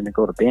person to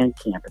go to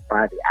Bandcamp and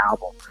buy the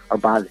album or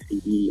buy the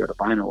CD or the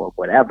vinyl or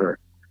whatever.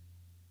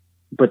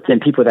 But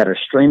then people that are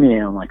streaming it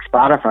on like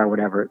Spotify or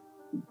whatever,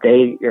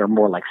 they are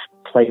more like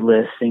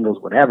playlists,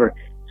 singles, whatever.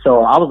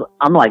 So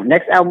I'm like,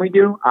 next album we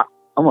do,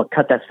 I'm going to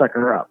cut that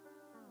sucker up.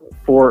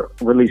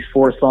 Release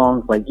 4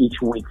 songs like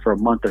each week for a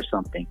month or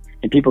something.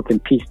 And people can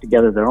piece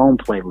together their own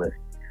playlist,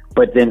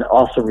 but then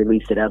also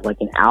release it as like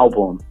an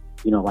album,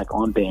 like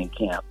on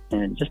Bandcamp,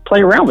 and just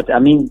play around with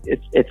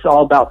it. It's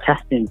all about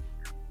testing,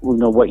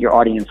 what your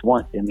audience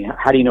wants.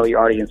 How do you know what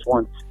your audience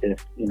wants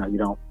if, you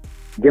don't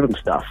give them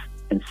stuff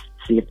and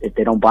see if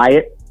they don't buy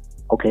it?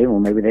 Okay, well,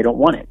 maybe they don't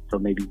want it. So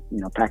maybe,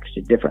 package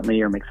it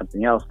differently or make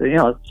something else. But,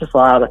 it's just a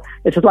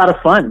lot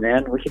of fun,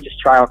 man. We can just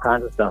try all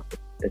kinds of stuff.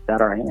 It's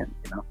at our hands,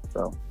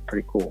 so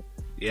pretty cool.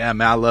 Yeah,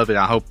 man, I love it.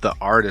 I hope the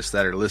artists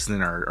that are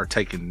listening are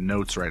taking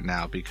notes right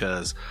now,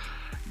 because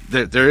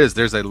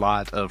there's a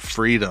lot of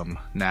freedom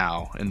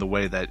now in the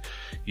way that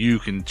you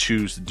can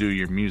choose to do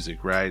your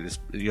music, right? It's,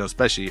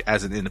 especially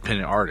as an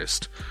independent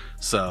artist.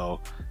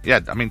 So yeah,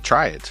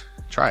 try it,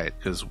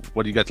 because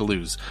what do you got to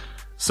lose?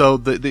 So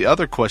the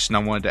other question I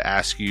wanted to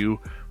ask you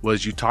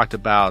was, you talked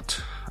about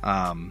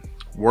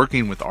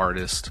working with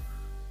artists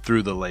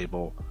through the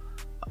label.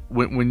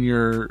 When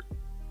you're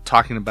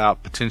talking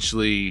about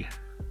potentially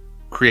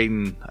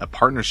creating a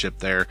partnership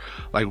there,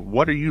 like,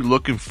 what are you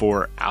looking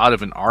for out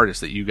of an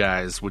artist that you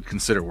guys would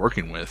consider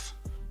working with?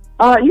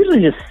 Usually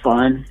just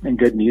fun and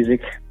good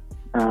music.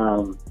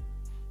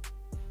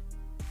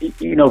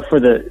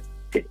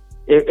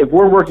 If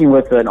we're working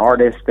with an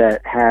artist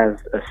that has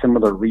a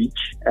similar reach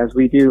as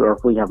we do, or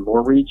if we have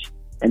more reach,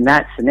 in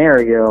that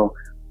scenario,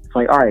 it's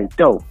like, all right,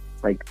 dope.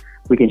 Like,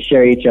 we can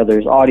share each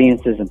other's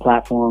audiences and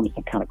platforms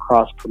and kind of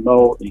cross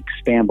promote and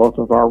expand both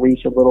of our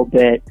reach a little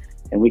bit.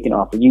 and we can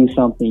offer you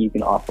something, you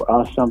can offer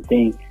us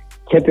something.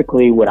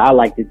 Typically what I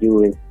like to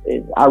do is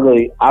I'm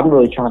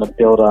really trying to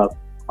build up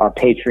our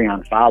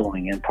Patreon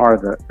following, and part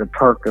of the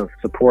perk of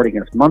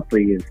supporting us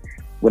monthly is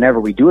whenever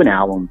we do an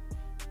album,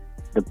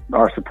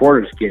 our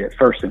supporters get it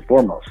first and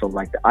foremost. So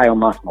like the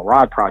Iomas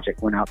Marad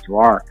project went out to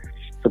our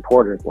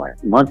supporters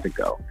like months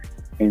ago.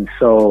 And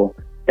so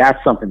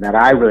that's something that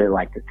I really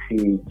like to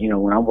see. You know,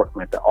 when I'm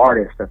working with the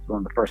artist, that's one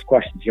of the first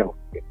questions. Yo,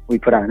 if we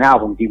put out an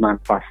album, do you mind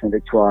if I send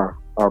it to our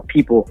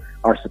people,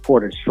 our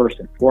supporters first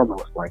and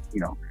foremost, like,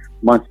 you know,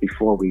 months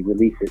before we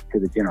release it to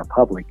the general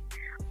public?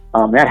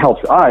 That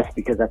helps us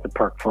because that's a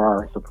perk for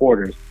our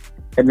supporters.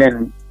 And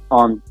then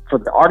for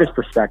the artist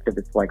perspective,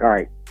 it's like, all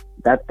right,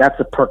 that's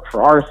a perk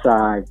for our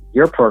side.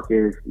 Your perk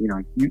is, you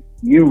know,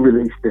 you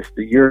release this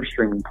to your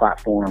streaming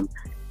platform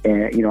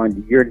and, you know,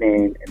 under your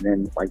name, and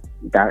then like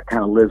that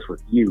kind of lives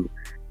with you.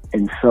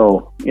 And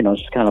so, you know,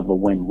 it's just kind of a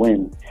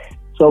win-win.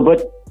 So,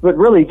 but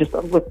really just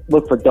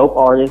look for dope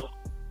artists,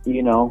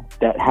 you know,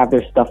 that have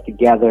their stuff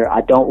together.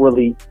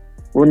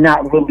 We're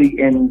not really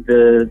in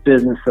the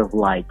business of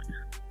like,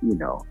 you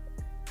know,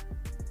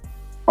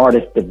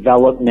 artist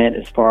development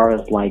as far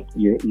as like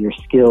your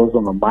skills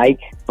on the mic.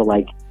 So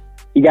like,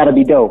 you got to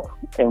be dope,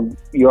 and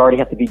you already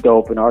have to be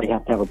dope and already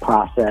have to have a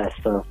process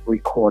of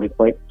recording.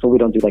 Like, so we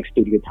don't do like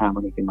studio time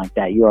or anything like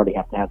that. You already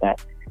have to have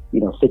that,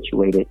 you know,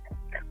 situated.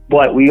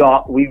 But we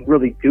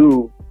really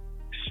do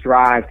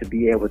strive to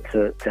be able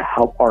to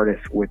help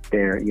artists with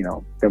their, you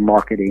know, their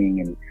marketing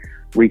and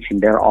reaching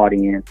their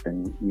audience,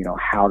 and, you know,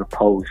 how to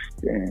post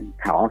and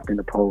how often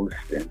to post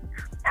and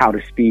how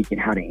to speak and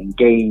how to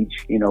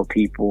engage, you know,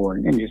 people,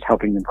 and just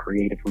helping them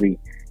creatively,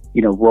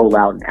 you know, roll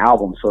out an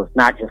album. So it's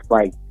not just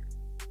like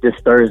this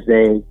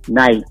Thursday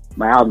night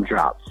my album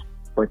drops,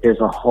 but there's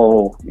a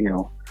whole, you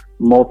know,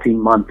 months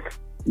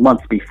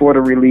before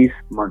the release,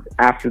 months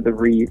after the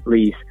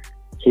release.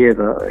 Here's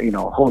a, you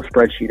know, a whole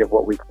spreadsheet of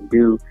what we can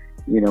do,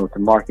 you know, to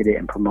market it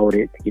and promote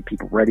it, to get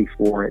people ready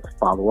for it, to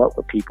follow up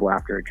with people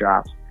after it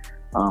drops.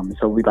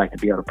 So we'd like to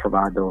be able to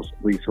provide those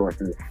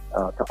resources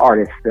to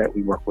artists that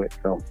we work with.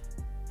 So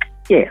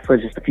yeah, so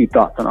just a few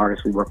thoughts on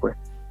artists we work with.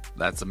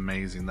 That's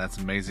amazing. That's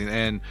amazing.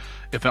 And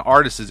if an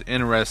artist is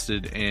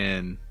interested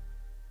in,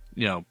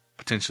 you know,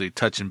 potentially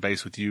touching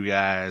base with you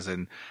guys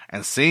and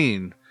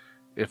seeing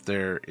if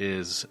there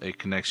is a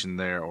connection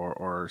there,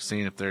 or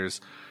seeing if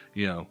there's,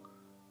 you know,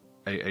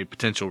 a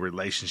potential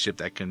relationship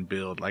that can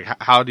build, like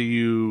how do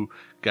you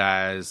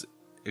guys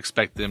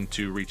expect them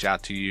to reach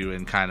out to you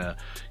and kind of,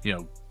 you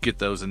know, get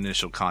those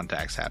initial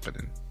contacts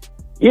happening?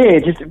 Yeah,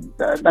 just,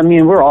 I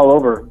mean, we're all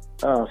over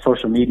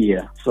social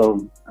media.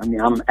 So, I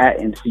mean, I'm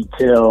at MC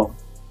Till.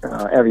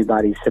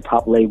 Everybody's hip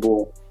hop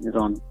label is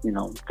on, you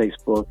know,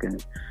 Facebook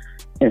and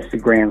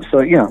Instagram.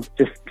 So, you know,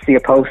 just see a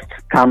post,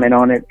 comment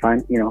on it,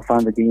 find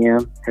the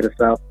DM, hit us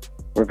up.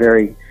 We're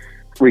very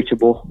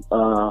reachable,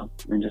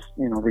 and just,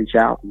 you know, reach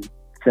out and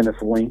send us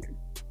a link,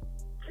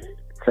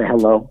 say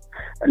hello.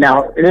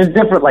 Now, it is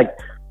different. Like,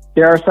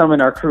 there are some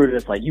in our crew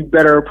that's like, you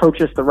better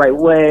approach us the right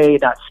way,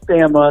 not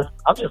spam us.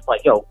 I'm just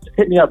like, yo, just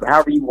hit me up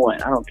however you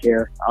want. I don't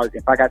care.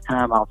 If I got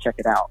time, I'll check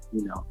it out,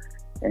 you know,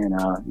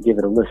 and give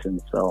it a listen.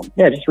 So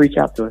yeah, just reach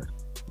out to us.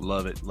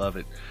 Love it. Love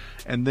it.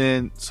 And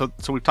then, so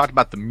we've talked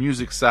about the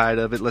music side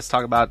of it. Let's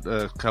talk about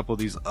a couple of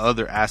these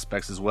other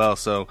aspects as well.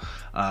 So,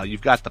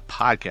 you've got the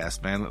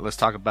podcast, man. Let's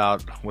talk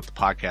about what the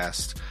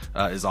podcast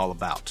is all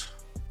about.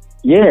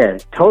 Yeah,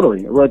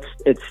 totally. Well,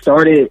 it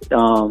started,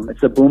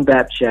 it's a Boom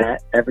Bap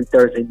Chat every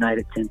Thursday night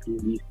at 10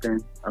 p.m. Eastern.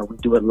 We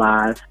do it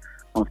live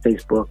on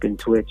Facebook and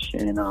Twitch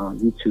and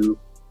YouTube.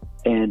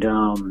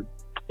 And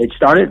it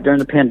started during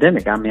the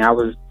pandemic. I mean, I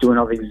was doing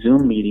all these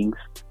Zoom meetings,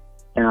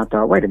 and I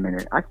thought, wait a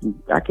minute,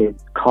 I could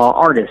call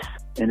artists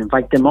and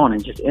invite them on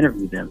and just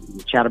interview them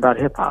and chat about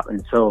hip hop.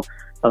 And so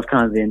that was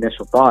kind of the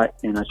initial thought,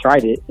 and I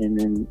tried it, and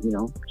then, you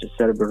know, just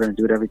said we're going to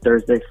do it every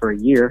Thursday for a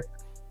year.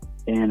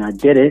 And I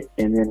did it.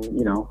 And then,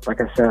 you know,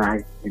 like I said, I,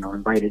 you know,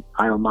 invited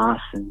Iomas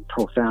and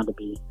Profound to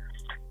be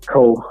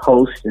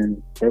co-host,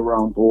 and they were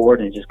on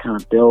board, and just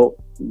kind of built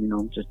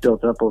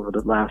up over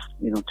the last,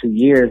 you know, 2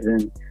 years.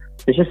 And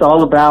it's just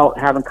all about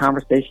having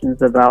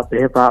conversations about the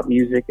hip hop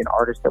music and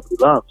artists that we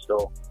love.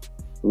 So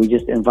we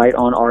just invite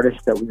on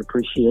artists that we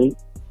appreciate.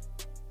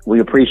 We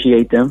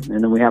appreciate them,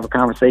 and then we have a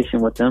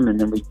conversation with them, and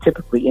then we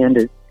typically end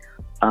it,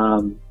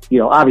 you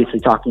know, obviously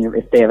talking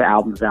if they have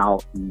albums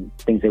out and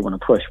things they want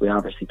to push. We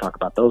obviously talk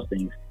about those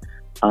things,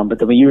 but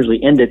then we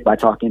usually end it by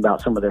talking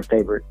about some of their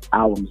favorite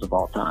albums of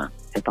all time,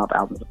 hip hop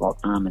albums of all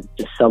time, and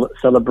just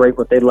celebrate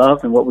what they love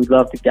and what we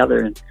love together.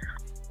 And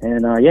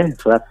yeah,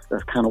 so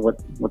that's kind of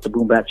what the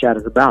Boom Bap Chat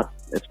is about.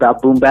 It's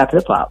about boom bap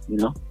hip hop, you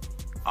know.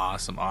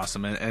 Awesome.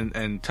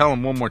 And tell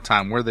them one more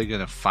time, where are they going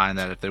to find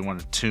that if they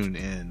want to tune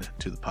in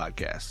to the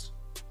podcast?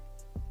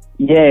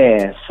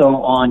 Yeah, so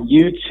on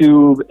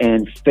YouTube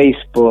and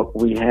Facebook,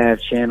 we have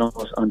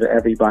channels under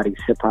Everybody's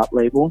Hip Hop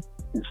label.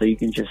 And so you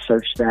can just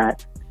search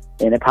that,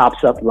 and it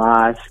pops up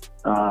live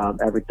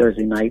every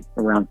Thursday night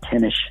around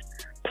 10-ish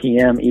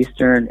p.m.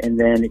 Eastern. And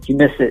then if you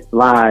miss it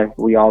live,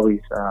 we always,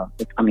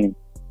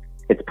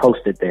 it's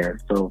posted there,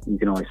 so you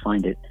can always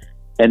find it.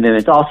 And then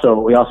we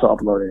also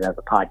upload it as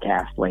a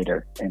podcast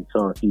later. And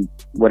so if you,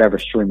 whatever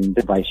streaming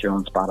device you're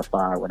on,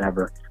 Spotify or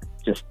whatever,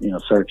 just,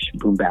 search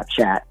Boom Bap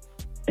Chat,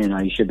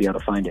 and you should be able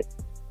to find it.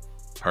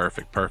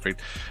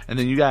 Perfect. And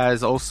then you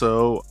guys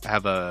also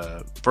have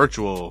a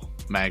virtual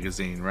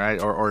magazine,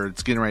 right? Or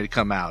it's getting ready to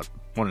come out,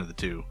 one of the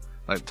two.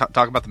 Like,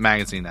 talk about the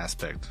magazine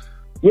aspect.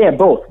 Yeah,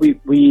 both. We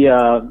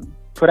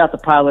put out the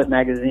pilot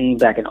magazine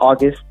back in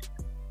August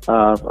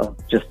of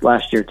just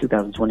last year,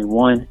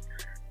 2021.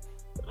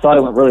 Thought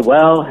it went really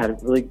well, had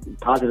really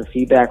positive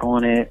feedback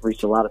on it,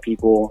 reached a lot of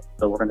people.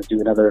 So we're going to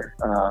do another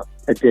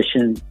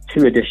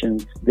two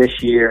editions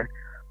this year.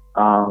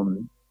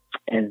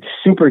 And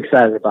super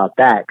excited about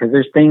that, because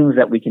there's things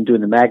that we can do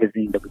in the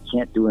magazine that we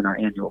can't do in our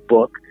annual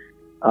book.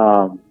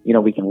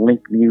 We can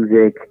link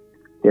music.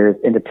 There's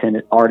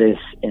independent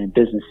artists and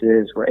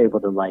businesses. We're able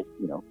to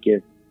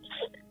give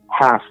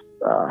half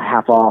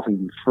off,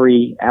 even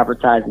free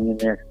advertising in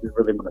there, because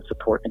we really want to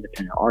support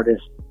independent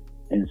artists.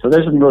 And so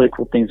there's some really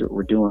cool things that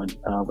we're doing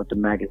with the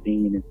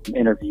magazine, and some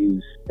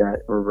interviews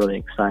that we're really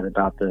excited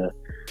about.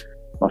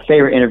 My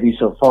favorite interview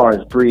so far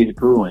is Breeze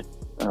Brewing.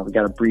 We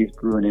got a Breeze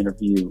Brewing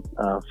interview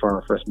for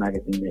our first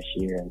magazine this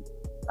year. And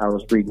I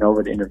was reading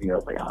over the interview. I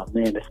was like, oh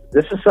man,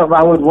 this is something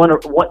I would want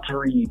to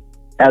read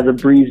as a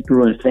Breeze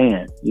Brewing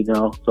fan,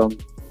 So I'm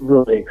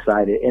really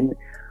excited. And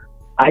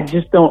I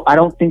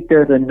don't think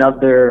there's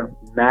another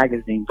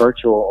magazine,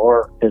 virtual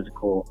or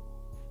physical,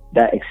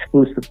 that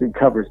exclusively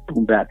covers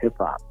boom bap hip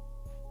hop.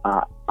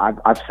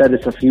 I've said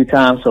this a few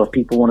times, so if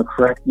people want to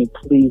correct me,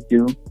 please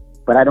do.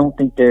 But I don't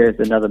think there's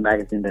another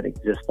magazine that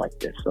exists like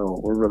this. So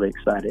we're really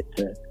excited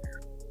to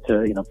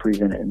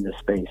present it in this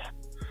space.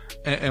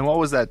 And what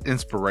was that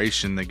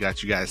inspiration that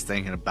got you guys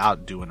thinking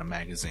about doing a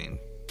magazine?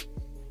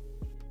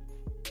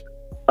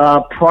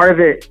 Part of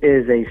it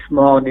is a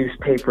small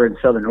newspaper in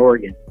Southern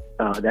Oregon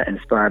that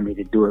inspired me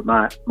to do it.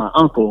 My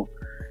uncle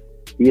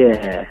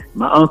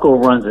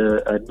runs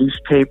a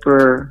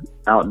newspaper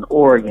out in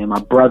Oregon.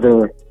 My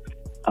brother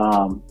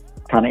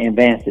kind of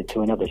advanced it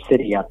to another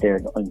city out there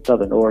in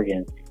Southern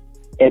Oregon.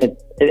 And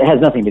it has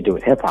nothing to do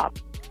with hip hop,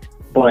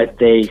 but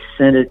they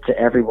send it to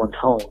everyone's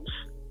homes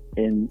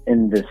in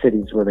the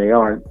cities where they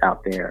are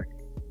out there.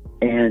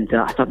 And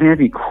I thought, man, it'd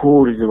be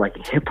cool to do like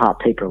a hip hop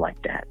paper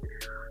like that.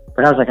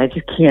 But I was like, I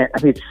just can't.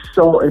 I mean, it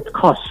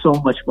costs so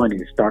much money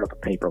to start up a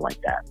paper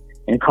like that.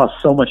 And it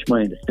costs so much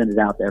money to send it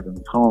out to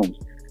everyone's homes.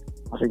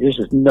 I was like, there's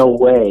just no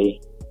way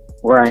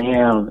where I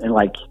am in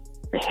like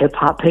a hip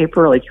hop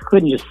paper. Like, you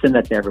couldn't just send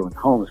that to everyone's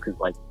homes, because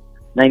like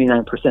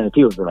 99% of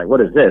people are like,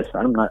 what is this?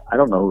 I don't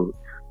know who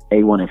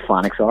A1 and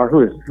Phonics are.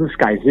 Who's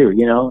Sky Zoo?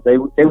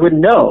 They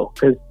wouldn't know.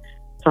 So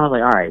I was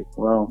like, all right,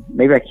 well,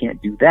 maybe I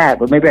can't do that,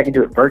 but maybe I can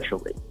do it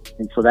virtually.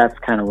 And so that's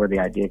kind of where the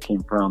idea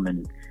came from,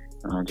 and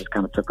just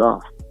kind of took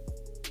off.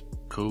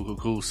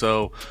 Cool.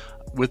 So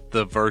with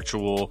the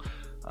virtual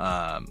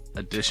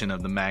edition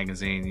of the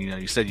magazine,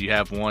 you said you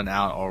have one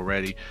out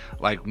already.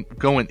 Like,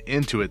 going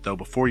into it though,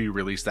 before you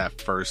released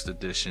that first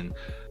edition,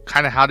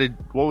 kind of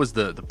what was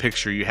the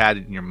picture you had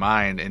in your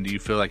mind, and do you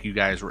feel like you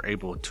guys were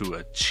able to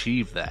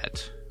achieve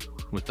that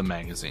with the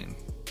magazine?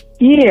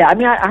 Yeah, I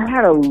mean, I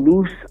had a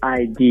loose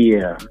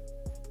idea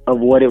of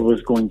what it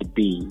was going to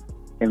be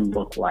and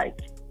look like.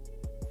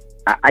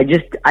 I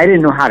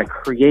didn't know how to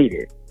create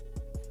it.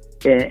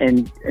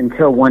 And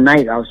until one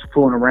night, I was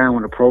fooling around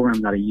with a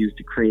program that I used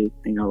to create,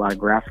 a lot of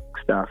graphic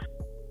stuff.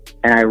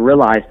 And I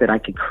realized that I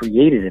could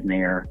create it in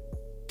there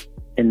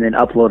and then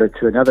upload it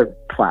to another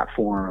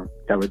platform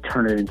that would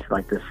turn it into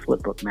like this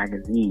flipbook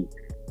magazine.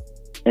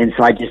 And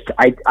so I just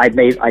kind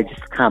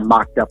of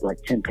mocked up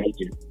like 10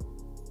 pages.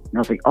 And I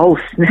was like, oh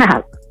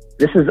snap.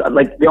 This is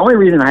like the only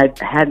reason I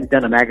hadn't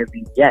done a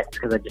magazine yet,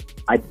 because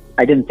I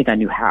didn't think I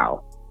knew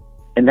how.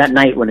 And that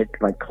night when it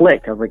like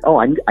clicked, I was like, oh,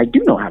 I do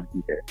know how to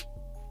do this.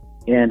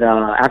 And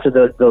after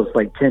those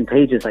like 10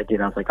 pages I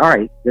was like, all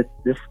right, this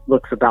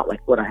looks about like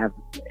what I have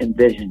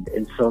envisioned.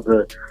 And so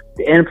the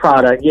end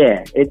product,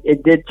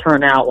 it did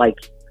turn out like,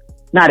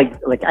 not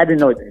like I didn't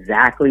know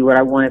exactly what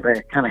I wanted, but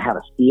I kind of had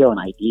a feel, an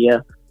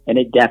idea, and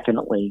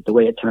the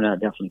way it turned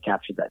out definitely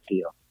captured that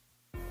feel.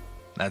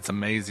 That's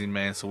amazing,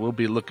 man. So we'll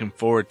be looking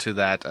forward to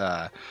that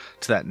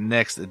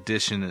next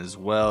edition as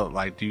well.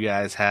 Like, do you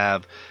guys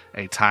have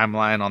a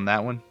timeline on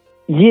that one?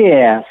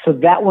 Yeah, so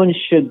that one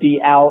should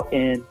be out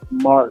in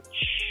March,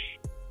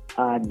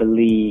 I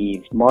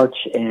believe. March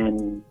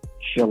and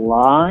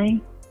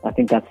July. I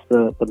think that's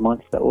the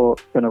months that we're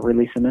going to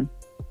release them in.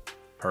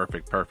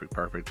 Perfect.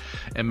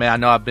 And man, I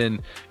know I've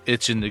been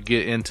itching to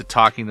get into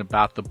talking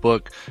about the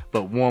book,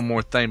 but one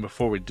more thing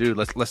before we do,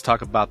 let's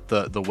talk about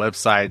the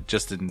website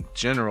just in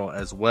general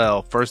as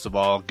well. First of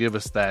all, give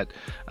us that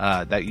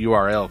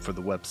URL for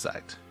the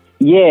website.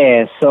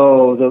 Yeah,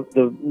 so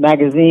the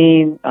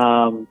magazine,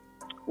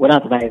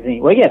 not the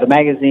magazine. Well, yeah, the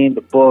magazine,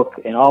 the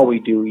book, and all we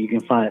do, you can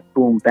find at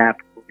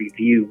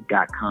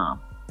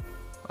boombapreview.com.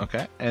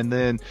 Okay, and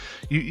then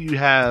you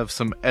have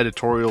some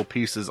editorial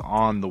pieces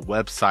on the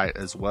website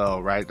as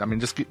well, right? I mean,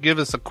 just give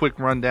us a quick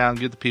rundown,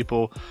 give the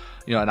people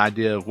an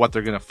idea of what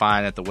they're going to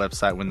find at the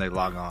website when they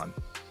log on?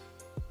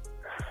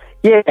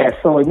 Yeah,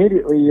 so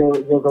immediately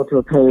you'll go to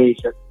a page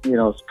that,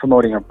 is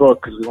promoting our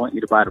book because we want you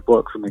to buy the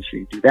book, so make sure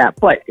you do that.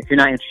 But if you're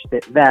not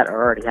interested in that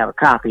or already have a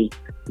copy,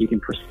 you can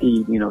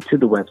proceed, to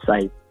the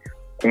website.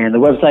 And the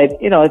website,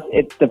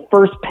 it's the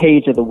first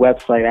page of the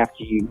website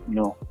after you,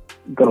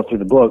 go through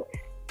the book.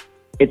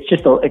 It's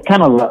just it's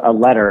kind of a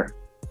letter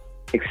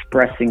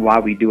expressing why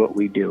we do what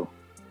we do.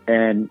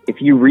 And if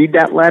you read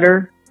that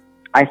letter,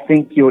 I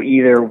think you'll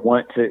either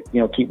want to,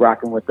 keep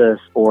rocking with us,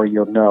 or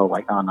you'll know,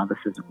 like, oh, no, this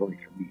isn't really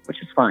for me,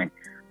 which is fine.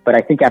 But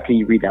I think after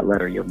you read that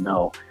letter, you'll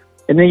know.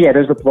 And then,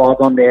 there's a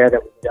blog on there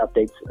that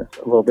updates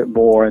a little bit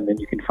more. And then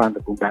you can find the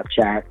Boom Bap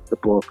Chat, the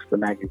books, the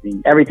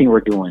magazine, everything we're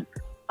doing,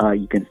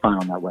 you can find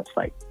on that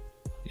website.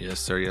 Yes,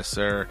 sir. Yes,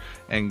 sir.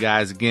 And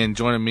guys, again,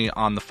 joining me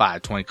on the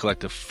 520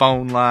 Collective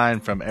phone line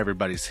from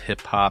Everybody's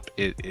Hip Hop,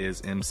 it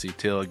is MC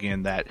Till.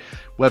 Again, that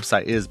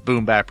website is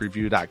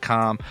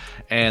boombapreview.com.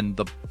 And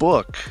the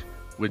book,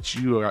 which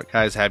you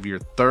guys have your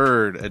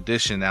third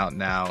edition out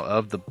now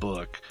of the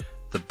book,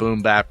 the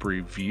Boom Bap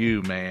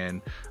Review,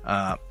 man.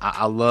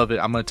 I love it.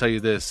 I'm going to tell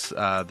you this.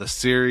 The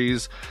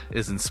series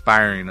is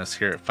inspiring us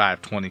here at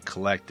 520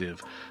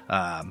 Collective.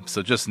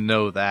 So just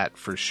know that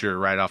for sure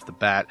right off the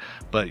bat.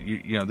 But,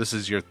 this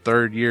is your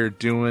third year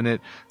doing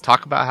it.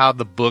 Talk about how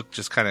the book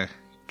just kind of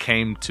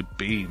came to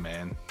be,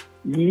 man.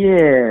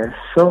 Yeah.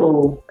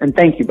 So, and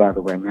thank you, by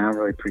the way, man. I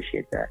really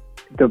appreciate that.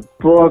 The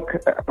book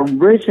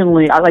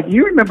originally,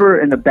 you remember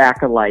in the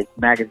back of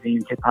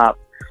magazines, hip hop,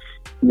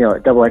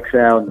 Double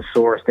XL and The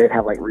Source, they'd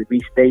have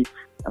release dates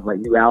of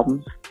new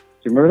albums. Do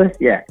you remember this?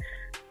 Yeah.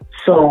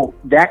 So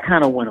that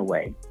kind of went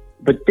away.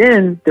 But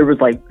then there was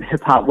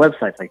hip hop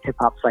websites like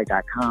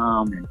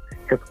hiphopsite.com and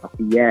Hip Hop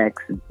VX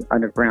and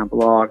Underground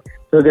Blog.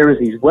 So there was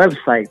these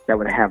websites that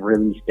would have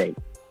release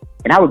dates.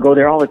 And I would go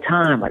there all the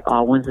time,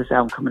 oh, when's this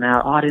album coming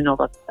out? Oh, I didn't know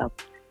about this album.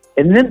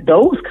 And then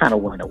those kind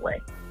of went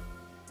away.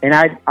 And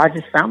I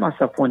just found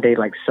myself one day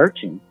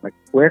searching,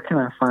 where can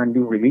I find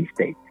new release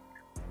dates?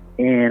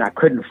 And I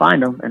couldn't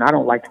find them, and I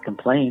don't like to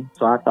complain.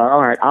 So I thought,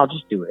 all right, I'll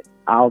just do it.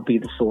 I'll be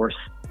the source.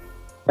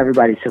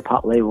 Everybody's hip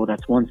hop label,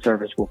 that's one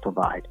service we'll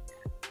provide.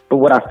 But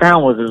what I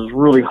found was it was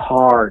really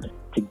hard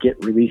to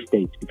get release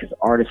dates because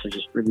artists are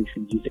just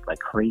releasing music like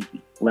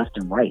crazy, left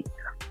and right.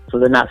 So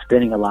they're not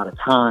spending a lot of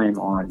time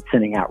on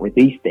sending out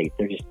release dates.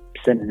 They're just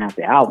sending out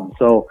the album.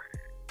 So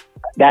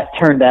that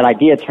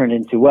idea turned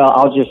into, well,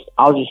 I'll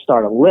just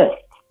start a list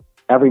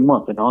every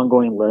month, an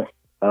ongoing list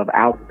of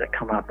albums that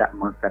come out that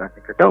month that I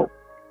think are dope.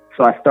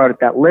 So I started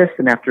that list,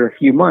 and after a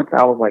few months,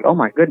 I was like, oh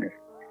my goodness,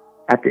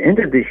 at the end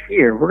of this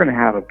year, we're going to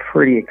have a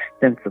pretty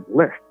extensive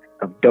list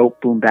of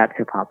dope boom bap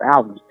hip hop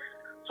albums.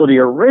 So the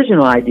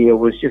original idea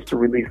was just to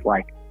release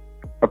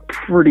a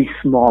pretty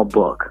small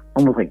book,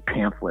 almost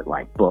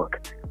pamphlet-like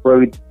book, where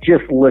we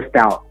just list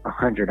out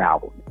 100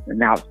 albums, and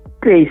that was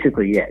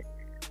basically it.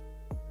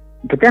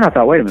 But then I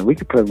thought, wait a minute, we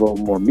could put a little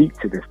more meat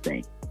to this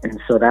thing. And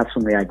so that's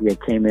when the idea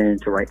came in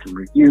to write some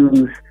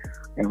reviews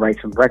and write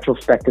some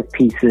retrospective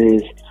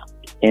pieces.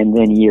 And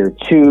then year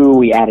 2,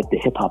 we added the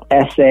hip hop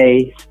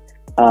essays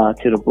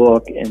to the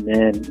book. And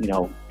then,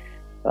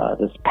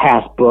 this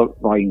past book,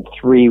 volume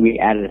 3, we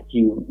added a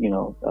few,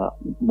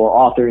 more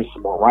authors,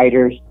 some more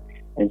writers.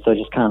 And so it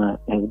just kind of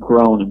has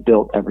grown and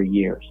built every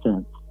year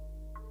since.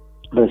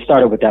 But it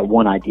started with that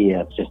one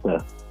idea of just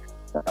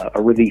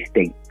a release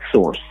date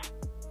source.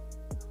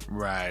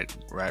 Right.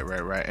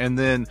 And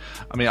then,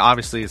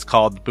 obviously it's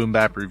called the Boom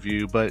Bap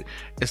Review, but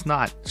it's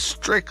not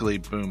strictly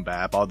boom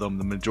bap, although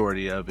the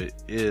majority of it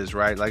is,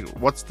 right?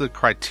 What's the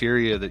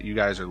criteria that you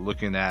guys are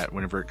looking at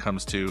whenever it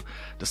comes to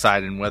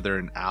deciding whether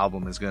an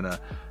album is going to,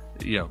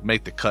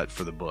 make the cut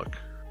for the book?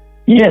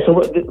 Yeah,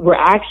 so we're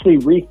actually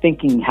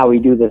rethinking how we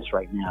do this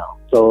right now.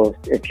 So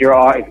if your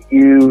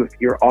audience,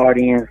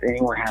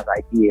 anyone has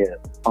ideas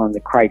on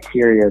the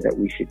criteria that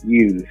we should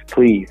use,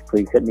 please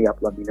hit me up.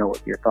 Let me know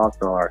what your thoughts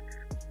are.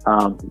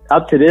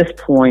 Up to this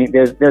point,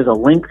 there's a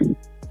length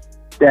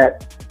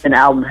that an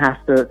album has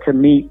to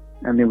meet.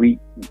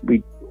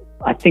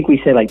 I think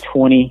we say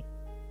 20.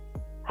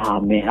 Oh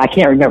man, I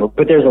can't remember,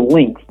 but there's a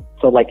length.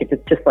 So if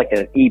it's just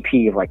an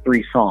EP of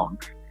 3 songs,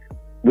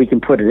 we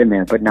can put it in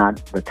there, but not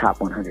the top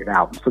 100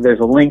 albums. So there's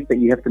a length that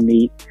you have to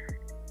meet.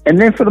 And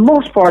then for the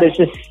most part, it's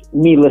just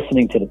me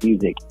listening to the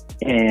music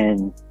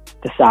and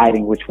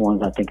deciding which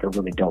ones I think are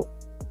really dope.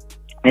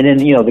 And then,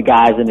 the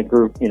guys in the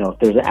group, if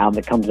there's an album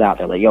that comes out,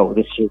 they're like, yo,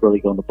 this should really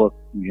go in the book,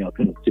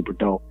 because it's super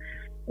dope.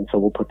 And so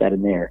we'll put that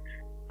in there.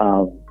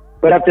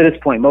 But up to this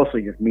point,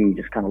 mostly just me,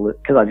 just kind of,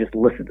 because I just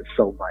listen to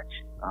so much.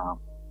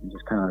 And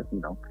just kind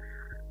of,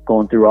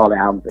 going through all the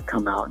albums that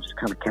come out and just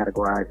kind of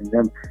categorizing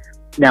them.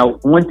 Now,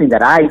 one thing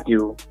that I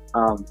do,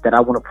 that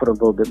I want to put a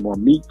little bit more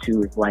meat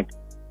to is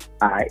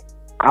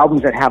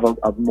albums that have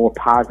a more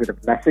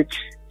positive message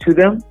to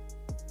them.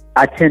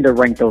 I tend to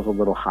rank those a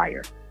little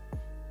higher.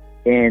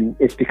 And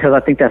it's because I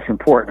think that's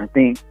important. I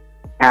think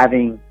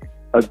having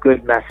a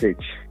good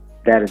message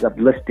that is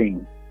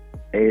uplifting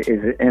is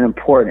an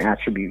important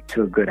attribute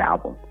to a good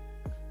album.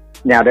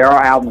 Now, there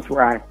are albums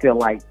where I feel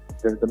like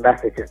the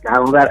message is not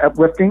all that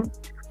uplifting,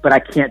 but I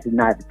can't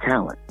deny the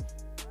talent.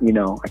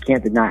 I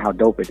can't deny how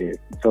dope it is.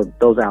 So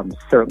those albums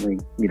certainly,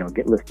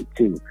 get listed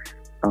too.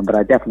 But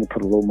I definitely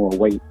put a little more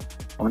weight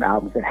on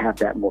albums that have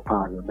that more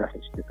positive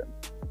message to them.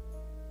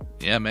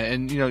 Yeah,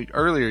 man. And,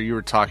 earlier you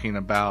were talking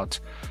about,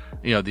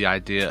 the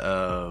idea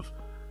of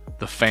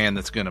the fan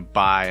that's going to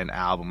buy an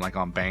album like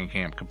on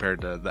Bandcamp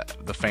compared to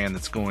the fan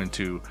that's going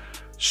to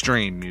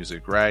stream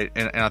music, right?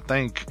 And I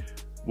think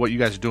what you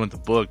guys are doing with the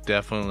book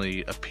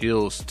definitely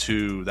appeals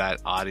to that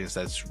audience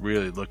that's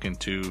really looking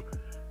to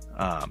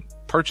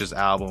purchase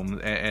albums,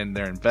 and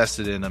they're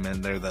invested in them,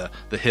 and they're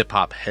the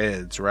hip-hop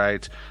heads,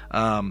 right?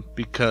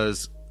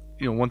 Because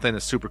one thing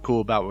that's super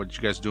cool about what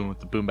you guys are doing with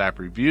the Boom Bap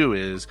Review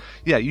is,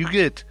 yeah, you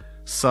get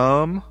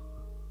some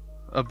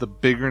of the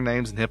bigger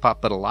names in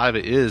hip-hop, but a lot of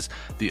it is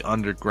the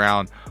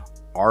underground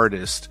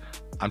artist.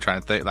 I'm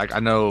trying to think, like, I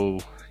know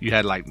you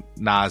had like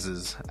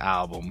Nas's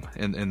album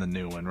in the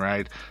new one,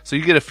 right? So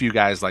you get a few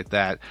guys like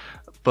that,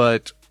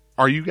 but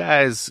are you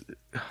guys,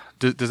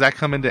 does that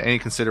come into any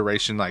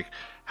consideration, like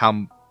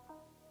how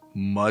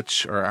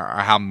much or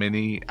how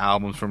many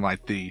albums from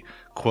like the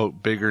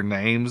quote bigger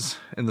names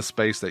in the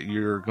space that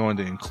you're going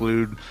to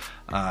include,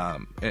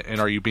 and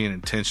are you being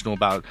intentional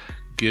about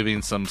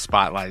giving some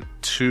spotlight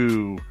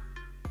to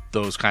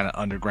those kind of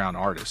underground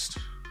artists?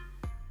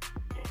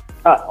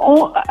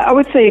 I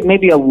would say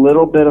maybe a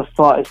little bit of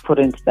thought is put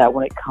into that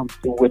when it comes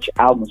to which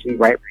albums we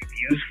write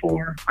reviews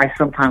for. I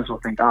sometimes will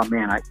think, oh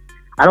man,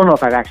 I don't know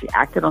if I've actually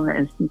acted on that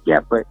instinct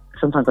yet, but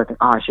sometimes I think,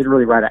 I should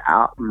really write an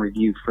album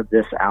review for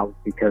this album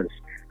because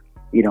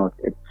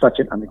it's such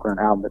an underground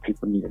album that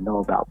people need to know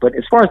about. But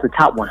as far as the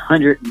top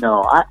 100,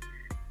 no,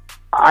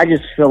 I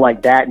just feel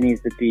like that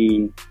needs to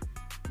be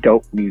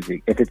dope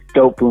music. If it's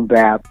dope boom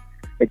bap,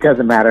 it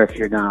doesn't matter if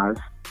you're Nas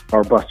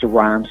or Busta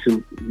Rhymes,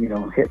 who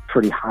hit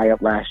pretty high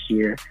up last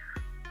year,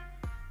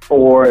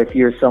 or if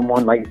you're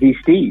someone like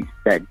V-Steez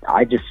that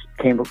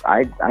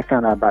I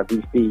found out about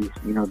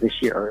V-Steez this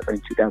year or in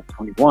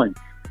 2021,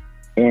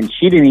 and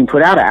she didn't even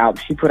put out an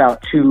album. She put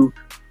out 2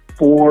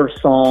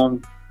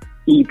 4-song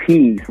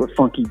EPs with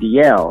Funky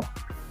DL,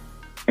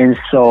 and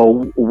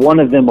so one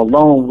of them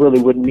alone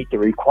really wouldn't meet the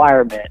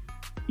requirement,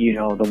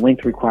 the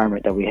length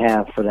requirement that we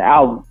have for the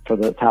album for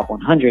the top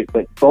 100,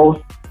 but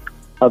both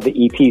of the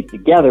EPs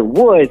together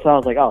would. So I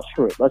was like, oh,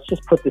 screw it, let's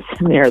just put this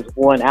in there as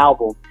one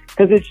album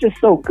because it's just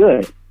so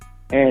good.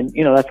 And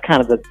that's kind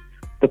of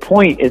the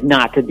point, is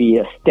not to be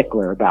a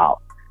stickler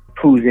about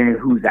who's in,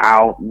 who's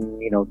out,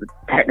 and the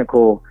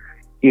technical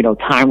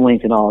time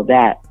length and all of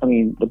that. I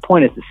mean, the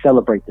point is to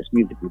celebrate this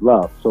music we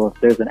love. So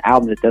if there's an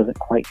album that doesn't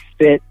quite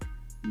fit,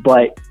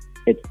 but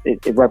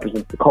it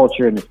represents the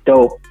culture and it's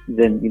dope,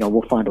 then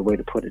we'll find a way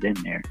to put it in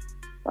there.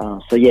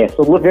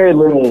 So very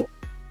little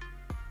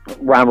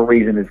rhyme or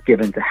reason is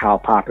given to how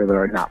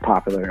popular or not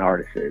popular an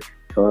artist is.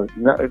 So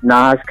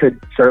Nas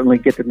could certainly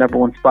get the number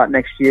 1 spot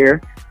next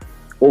year,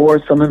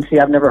 or some MC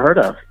I've never heard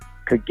of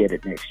could get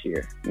it next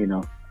year.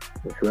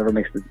 Whoever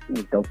makes the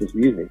dopest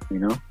music.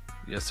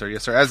 Yes, sir.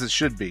 Yes, sir. As it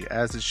should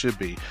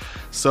be.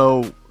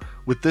 So,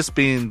 with this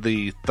being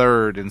the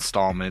 3rd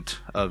installment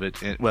of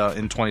it, in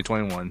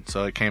 2021,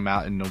 so it came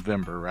out in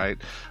November, right?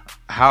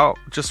 How,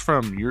 just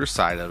from your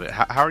side of it,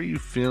 how are you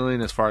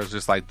feeling as far as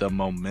just like the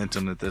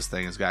momentum that this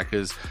thing has got?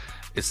 Because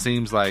it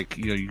seems like,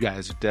 you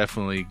guys are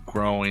definitely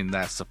growing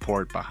that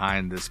support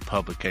behind this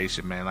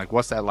publication, man. Like,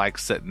 what's that like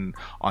sitting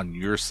on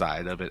your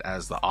side of it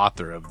as the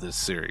author of this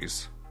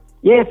series?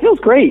 Yeah, it feels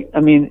great. I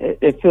mean,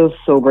 it feels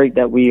so great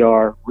that we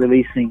are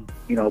releasing,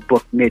 a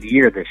book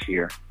mid-year this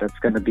year. That's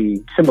going to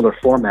be similar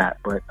format,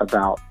 but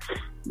about,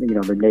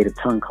 the Native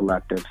Tongue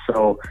Collective.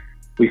 So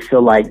we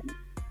feel like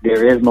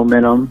there is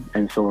momentum,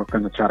 and so we're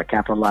going to try to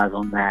capitalize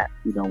on that,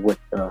 with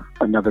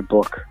another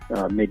book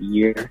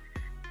mid-year.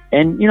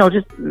 And,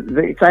 just the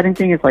exciting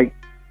thing is, like,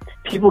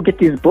 people get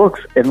these books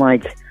and,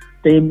 like,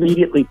 they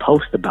immediately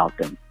post about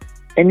them.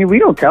 And we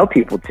don't tell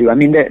people to. I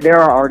mean, there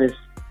are artists,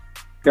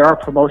 there are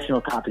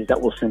promotional copies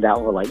that we'll send out.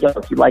 And we're like, yo,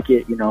 if you like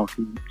it,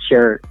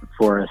 share it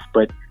for us.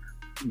 But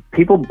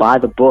people buy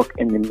the book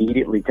and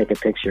immediately take a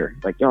picture.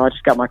 Like, yo, I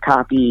just got my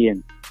copy.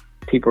 And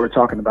people are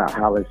talking about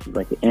how it's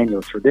like an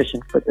annual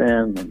tradition for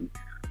them, and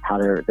how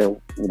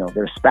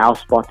their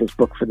spouse bought this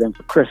book for them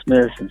for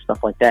Christmas and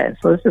stuff like that. And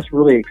so it's just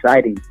really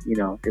exciting.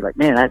 They're like,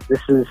 man,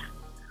 this is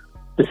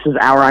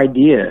our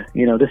idea.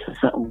 This is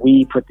something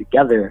we put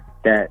together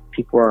that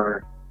people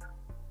are,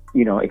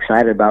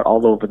 excited about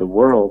all over the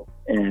world.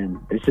 And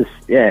it's just,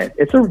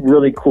 it's a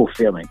really cool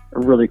feeling.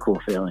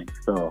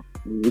 So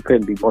we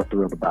couldn't be more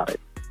thrilled about it.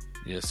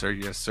 Yes, sir.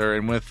 Yes, sir.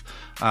 And with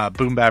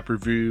Boom Bap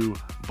Review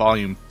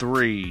Volume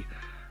 3,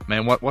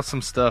 man, what's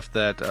some stuff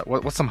that,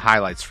 what's some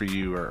highlights for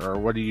you, or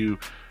what do you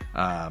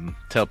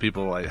tell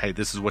people, like, hey,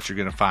 this is what you're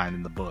going to find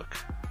in the book?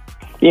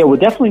 Yeah, well,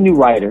 definitely new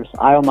writers.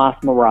 Iomas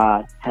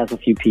Marad has a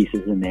few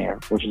pieces in there,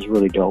 which is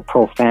really dope.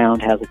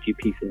 Profound has a few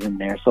pieces in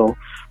there. So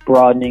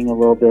broadening a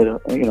little bit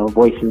of,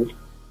 voices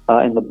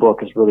in the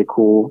book is really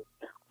cool.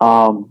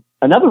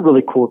 Another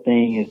really cool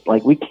thing is,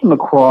 like, we came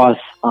across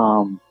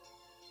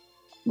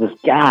this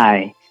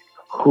guy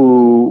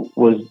who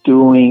was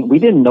doing, we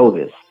didn't know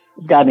this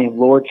guy named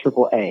Lord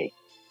Triple A.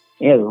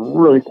 He has a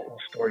really cool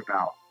story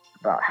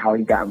about how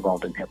he got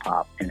involved in hip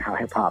hop and how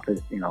hip hop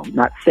has,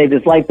 not saved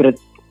his life, but it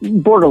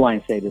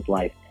borderline saved his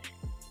life.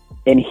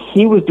 And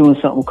he was doing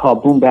something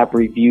called Boom Bap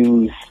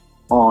Reviews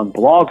on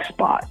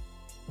Blogspot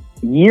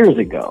years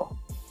ago.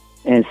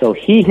 And so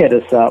he hit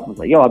us up and was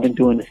like, yo, I've been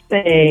doing this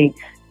thing.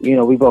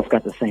 We both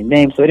got the same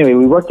name. So anyway,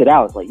 we worked it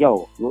out. It's like,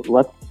 yo,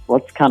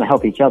 let's kind of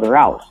help each other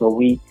out. So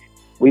we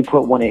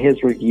put one of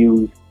his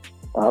reviews,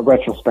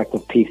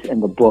 retrospective piece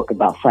in the book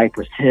about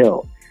Cypress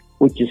Hill,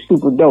 which is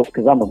super dope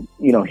because I'm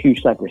a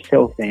huge Cypress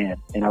Hill fan,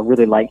 and I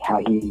really like how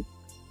he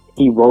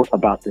wrote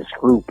about this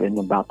group and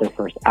about their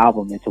first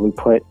album. And so we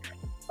put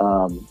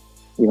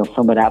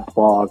some of that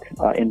blog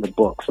in the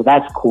book. So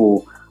that's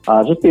cool.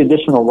 Just the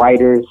additional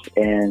writers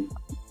and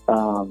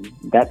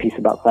that piece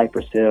about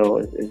Cypress Hill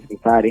is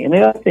exciting. And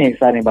the other thing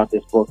exciting about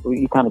this book,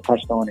 you kind of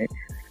touched on it,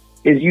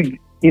 is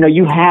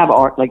you have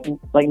art like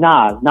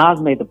Nas.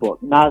 Nas made the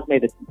book. Nas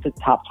made the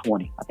top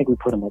 20. I think we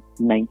put him at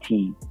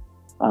 19.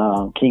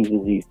 King's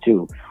Disease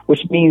 2,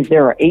 which means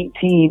there are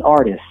 18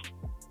 artists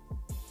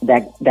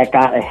that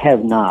got ahead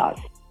of Nas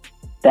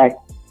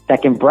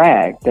that can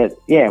brag that,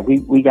 yeah,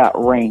 we got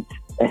ranked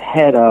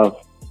ahead of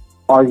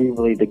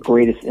arguably the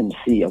greatest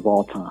MC of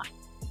all time.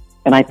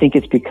 And I think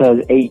it's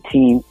because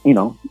 18,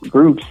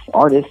 groups,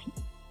 artists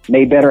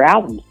made better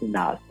albums than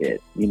Nas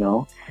did,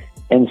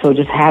 And so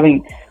just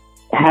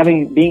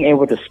being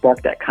able to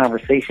spark that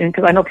conversation,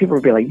 because I know people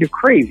will be like, you're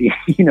crazy,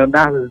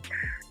 Nas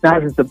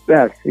is the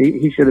best.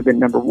 He should have been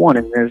number one.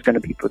 And there's going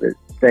to be people that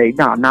say,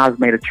 no, Nas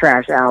made a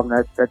trash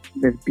album.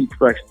 This beat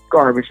selection is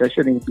garbage. That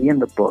shouldn't even be in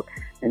the book.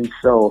 And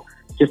so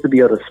just to be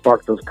able to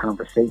spark those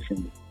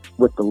conversations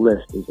with the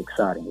list is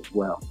exciting as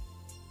well.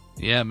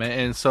 Yeah, man.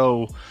 And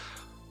so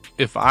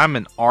if I'm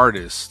an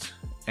artist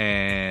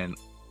and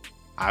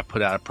I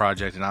put out a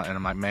project and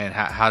I'm like, man,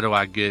 how do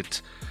I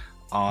get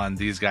on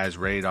these guys'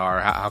 radar?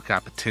 How can I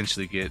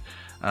potentially get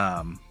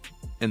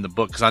in the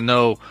book? Because I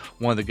know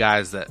one of the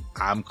guys that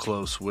I'm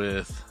close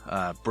with,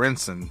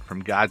 Brinson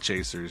from God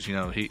Chasers,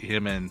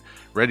 him and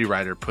Ready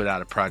Writer put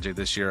out a project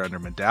this year under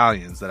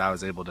Medallions that I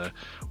was able to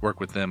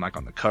work with them like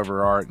on the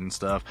cover art and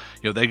stuff.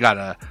 They got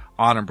a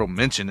honorable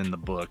mention in the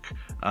book.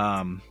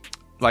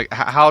 Like,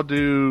 how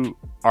do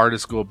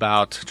artists go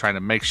about trying to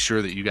make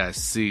sure that you guys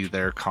see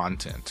their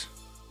content?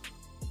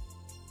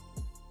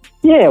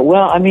 Yeah,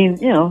 well, I mean,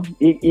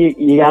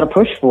 you got to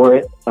push for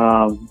it,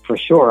 for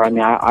sure. I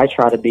mean, I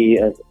try to be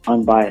as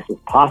unbiased as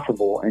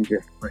possible and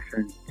just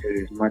listen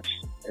to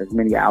as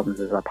many albums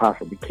as I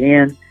possibly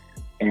can,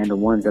 and the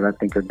ones that I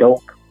think are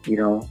dope,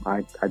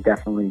 I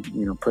definitely,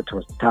 put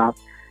towards the top.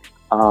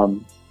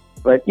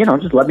 But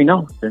just let me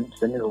know. Send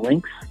me the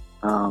links.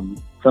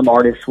 Some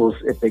artists will,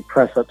 if they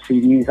press up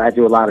CDs, I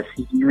do a lot of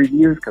CD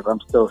reviews because I'm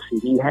still a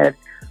CD head,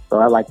 so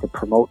I like to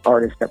promote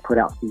artists that put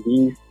out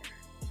CDs.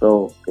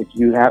 So if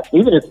you have,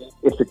 even if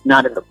it's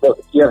not in the book,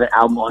 if you have an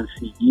album on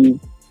CD,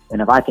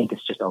 and if I think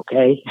it's just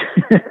okay,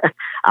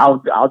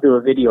 I'll do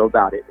a video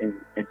about it and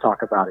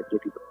talk about it,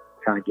 get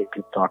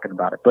people talking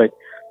about it. But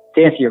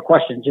to answer your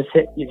question, just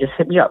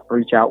hit me up,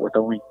 reach out with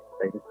a link,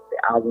 say this is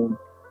the album,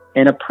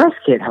 and a press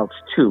kit helps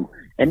too,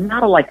 and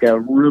not like a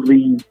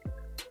really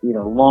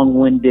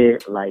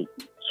long-winded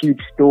huge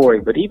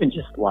story, but even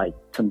just like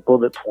some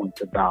bullet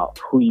points about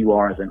who you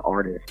are as an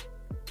artist.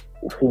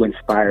 Who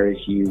inspires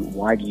you?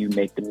 Why do you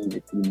make the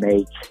music you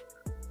make?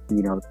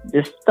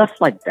 Just stuff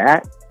like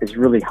that is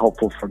really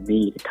helpful for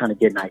me to kind of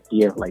get an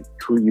idea of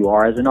who you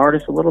are as an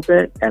artist a little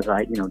bit as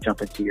I,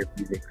 jump into your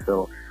music.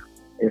 So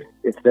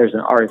if there's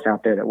an artist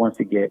out there that wants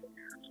to get,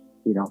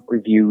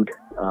 reviewed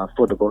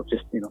for the book,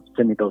 just,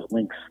 send me those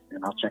links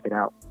and I'll check it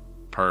out.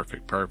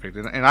 Perfect.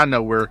 And I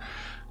know we're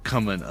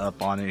coming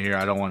up on it here.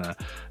 I don't want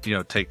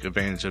to, take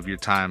advantage of your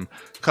time.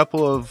 A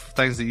couple of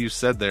things that you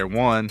said there.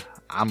 One,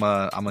 I'm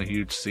a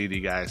huge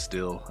CD guy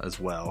still as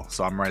well,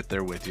 so I'm right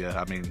there with you.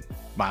 I mean,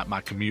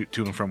 my commute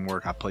to and from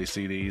work, I play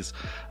CDs.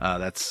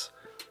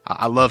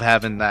 I love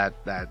having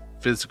that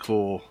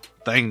physical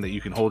thing that you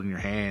can hold in your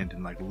hand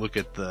and look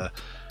at the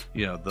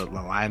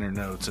liner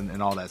notes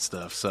and all that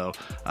stuff. So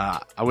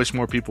I wish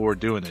more people were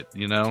doing it,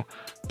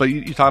 But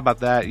you talk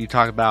about that. You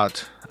talk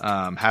about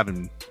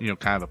having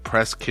kind of a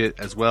press kit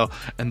as well,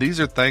 and these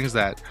are things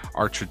that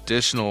are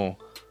traditional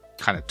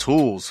kind of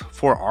tools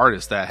for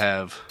artists that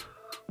have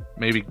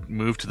maybe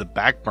moved to the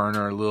back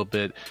burner a little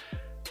bit,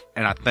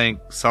 and I think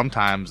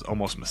sometimes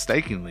almost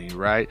mistakenly,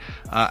 right?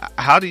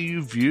 How do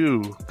you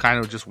view kind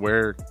of just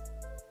where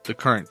the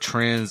current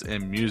trends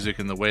in music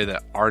and the way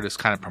that artists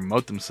kind of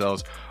promote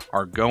themselves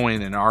are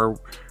going, and are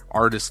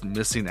artists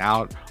missing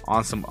out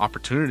on some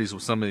opportunities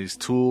with some of these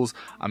tools?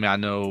 I mean, I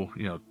know,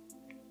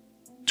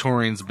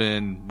 touring's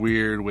been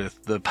weird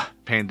with the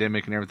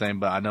pandemic and everything,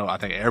 but I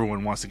think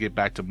everyone wants to get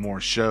back to more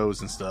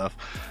shows and stuff.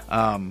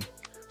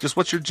 Just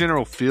what's your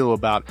general feel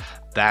about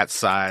that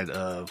side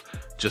of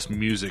just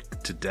music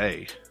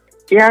today?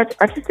 Yeah,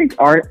 I just think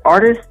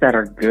artists that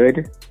are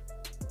good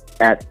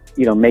at,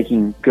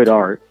 making good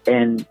art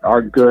and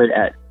are good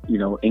at,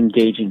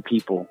 engaging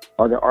people,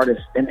 are the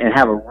artists and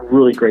have a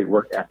really great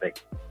work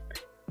ethic.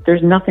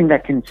 There's nothing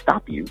that can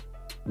stop you,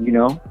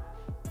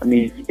 I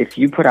mean, if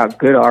you put out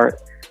good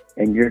art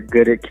and you're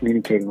good at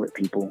communicating with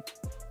people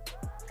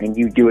and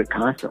you do it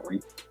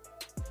constantly,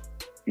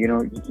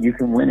 you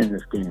can win in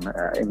this game,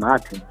 in my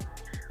opinion.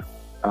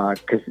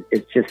 Because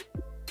it's just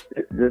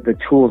the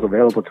tools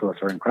available to us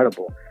are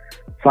incredible.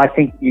 So I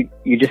think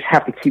you just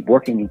have to keep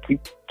working and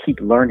keep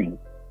learning.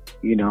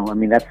 I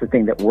mean, that's the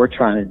thing that we're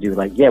trying to do.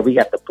 Like, yeah, we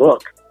got the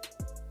book,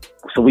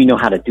 so we know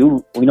how to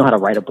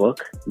write a book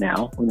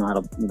now. We know how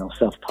to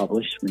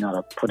self-publish. We know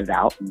how to put it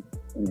out, and,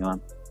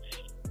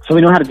 so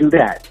we know how to do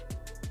that.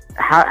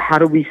 How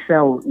do we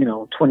sell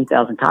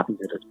 20,000 copies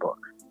of this book?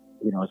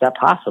 Is that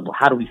possible?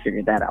 How do we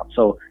figure that out?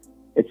 So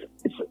it's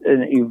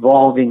an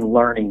evolving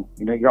learning.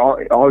 You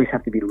always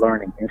have to be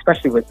learning, and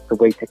especially with the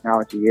way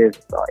technology is,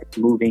 it's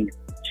moving,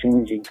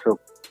 changing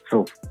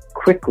so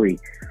quickly.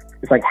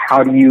 It's like,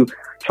 how do you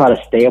try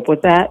to stay up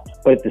with that,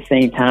 but at the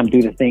same time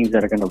do the things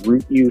that are going to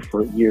root you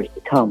for years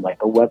to come,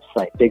 like a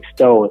website. Big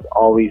Stowe is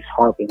always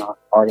harping on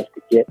artists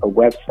to get a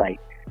website,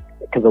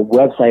 because a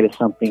website is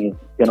something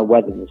that's going to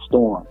weather the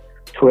storm.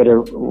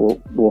 Twitter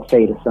will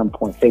fade at some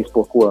point.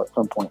 Facebook will at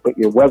some point, but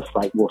your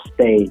website will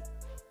stay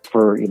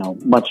for,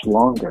 much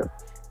longer.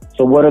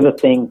 So what are the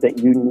things that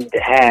you need to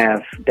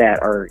have that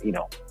are,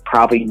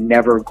 probably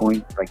never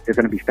going, like, they're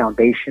going to be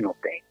foundational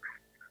things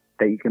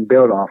that you can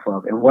build off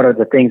of? And what are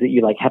the things that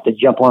you have to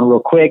jump on real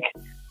quick,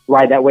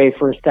 ride that wave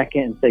for a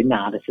second and say,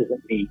 nah, this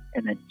isn't me,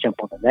 and then jump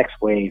on the next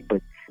wave?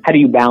 But how do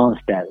you balance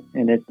that?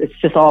 And it's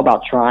just all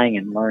about trying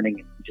and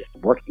learning and just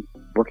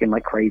working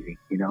like crazy,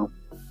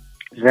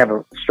 Just have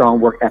a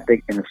strong work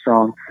ethic and a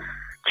strong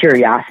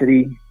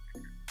curiosity,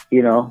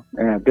 and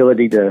an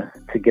ability to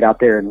get out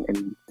there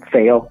and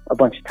fail a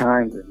bunch of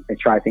times and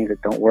try things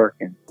that don't work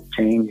and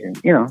change and,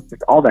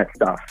 just all that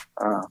stuff.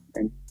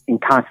 And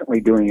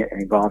constantly doing it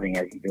and evolving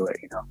as you do it,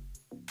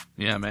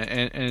 Yeah, man.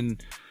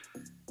 And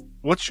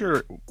what's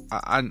your,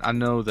 I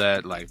know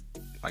that like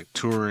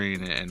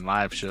touring and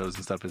live shows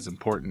and stuff is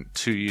important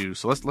to you.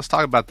 So let's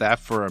talk about that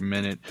for a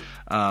minute.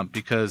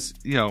 Because,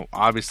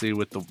 obviously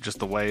with just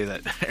the way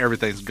that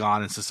everything's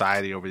gone in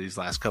society over these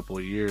last couple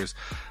of years,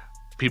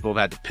 people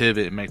have had to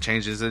pivot and make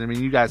changes. And I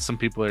mean, you got some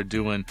people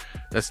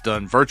that's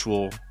done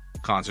virtual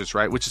concerts,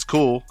 right? Which is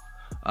cool.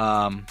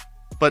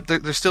 But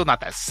there's still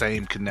not that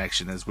same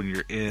connection as when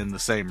you're in the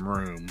same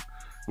room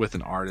with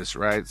an artist,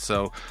 right?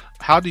 So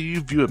how do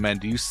you view it, man?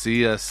 Do you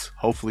see us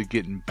hopefully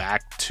getting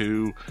back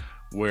to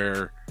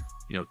where,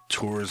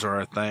 tours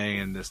are a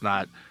thing and it's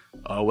not,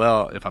 oh,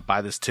 well, if I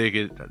buy this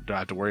ticket, do I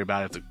have to worry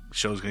about if the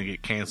show's going to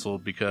get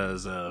canceled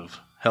because of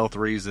health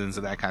reasons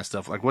and that kind of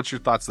stuff? Like, what's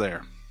your thoughts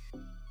there?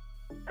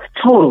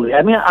 Totally.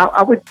 I mean,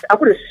 I would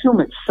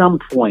assume at some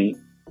point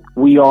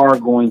we are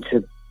going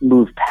to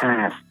move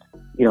past,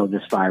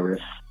 this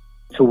virus,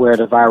 to where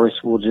the virus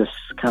will just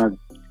kind of,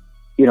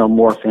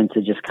 morph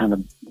into just kind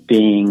of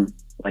being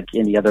like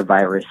any other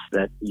virus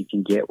that you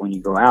can get when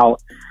you go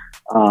out.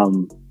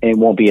 It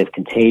won't be as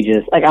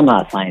contagious. Like, I'm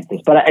not a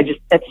scientist, but I just,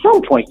 at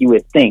some point you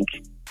would think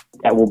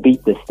that we'll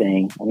beat this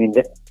thing. I mean,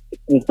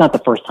 it's not the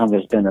first time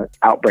there's been an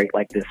outbreak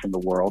like this in the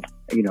world.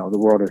 The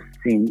world has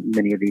seen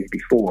many of these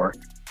before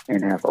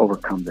and have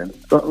overcome them.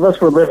 But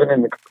unless we're living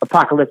in the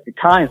apocalyptic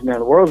times, man,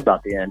 the world's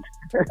about to end.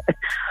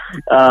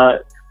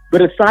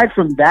 But aside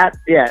from that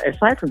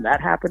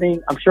happening,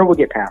 I'm sure we'll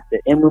get past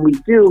it. And when we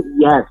do,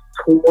 yes,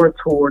 tour.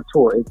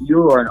 If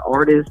you are an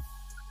artist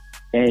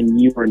and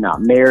you are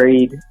not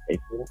married, if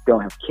you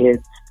don't have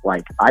kids,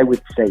 like, I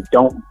would say,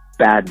 don't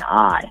bat an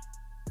eye.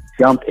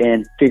 Jump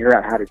in, figure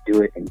out how to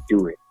do it, and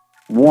do it.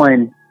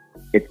 One,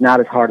 it's not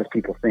as hard as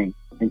people think.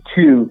 And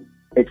two,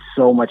 it's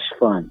so much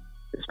fun.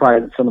 It's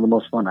probably some of the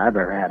most fun I've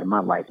ever had in my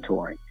life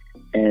touring.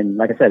 And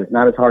like I said, it's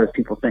not as hard as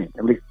people think.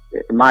 At least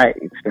in my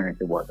experience,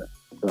 it wasn't.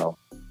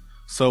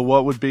 So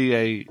what would be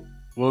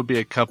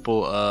a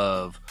couple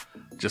of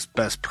just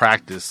best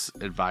practice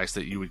advice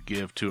that you would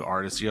give to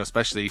artists?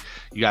 Especially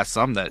you got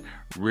some that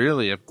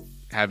really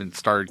haven't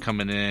started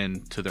coming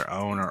in to their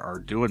own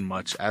or doing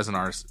much as an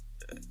artist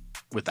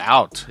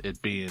without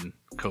it being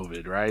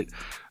COVID, right?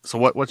 So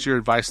what's your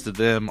advice to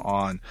them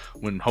on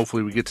when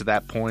hopefully we get to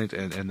that point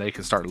and they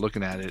can start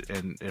looking at it,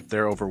 and if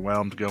they're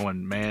overwhelmed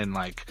going, man,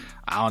 like,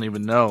 I don't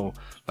even know,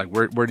 like,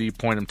 where do you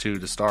point them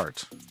to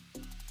start?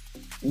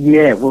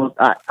 Yeah, well,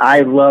 I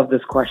love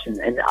this question,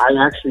 and I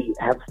actually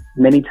have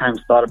many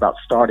times thought about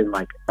starting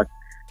like a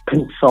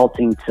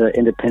consulting to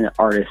independent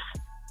artists,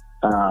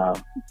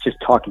 just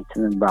talking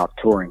to them about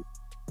touring.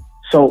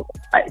 So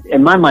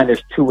in my mind,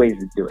 there's two ways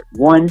to do it.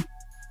 One,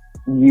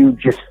 you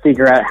just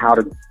figure out how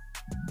to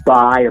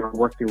buy or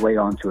work your way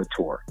onto a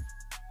tour.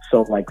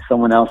 So like,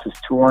 someone else is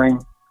touring,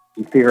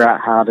 you figure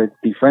out how to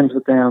be friends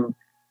with them.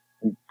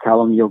 You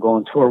tell them you'll go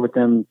on tour with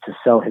them to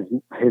sell his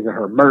or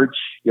her merch.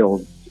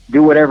 You'll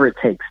do whatever it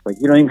takes. Like,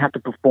 you don't even have to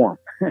perform.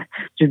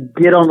 Just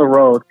get on the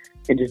road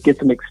and just get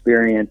some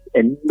experience,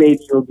 and maybe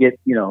you'll get,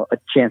 a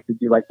chance to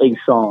do like a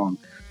song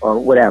or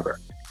whatever.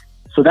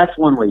 So that's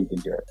one way you can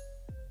do it.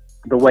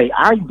 The way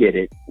I did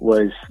it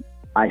was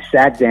I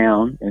sat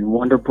down, and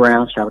Wonder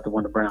Brown, shout out to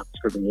Wonder Brown,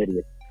 Scribbling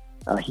Idiot,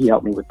 he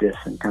helped me with this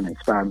and kind of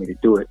inspired me to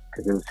do it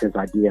because it was his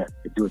idea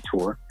to do a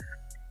tour.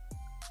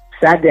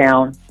 Sat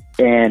down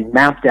and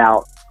mapped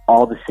out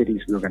all the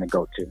cities we were going to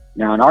go to.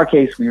 Now, in our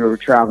case, we were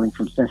traveling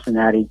from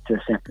Cincinnati to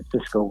San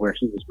Francisco, where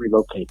he was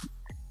relocating.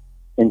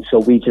 And so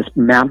we just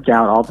mapped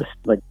out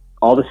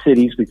all the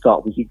cities we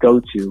thought we could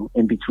go to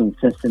in between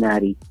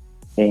Cincinnati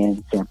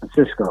and San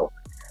Francisco.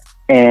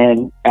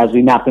 And as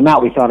we mapped them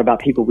out, we thought about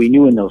people we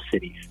knew in those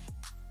cities.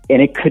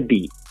 And it could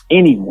be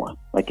anyone.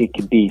 Like, it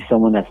could be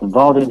someone that's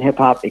involved in hip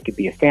hop. It could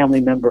be a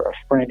family member,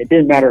 a friend. It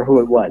didn't matter who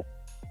it was.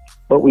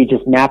 But we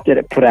just mapped it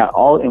and put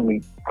out and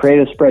we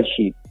created a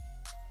spreadsheet.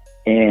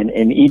 And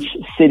in each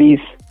city's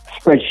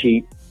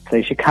spreadsheet,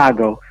 say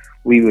Chicago,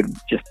 we would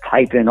just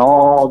type in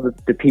all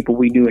the people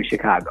we knew in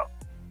Chicago,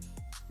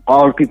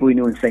 all the people we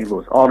knew in St.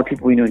 Louis, all the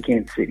people we knew in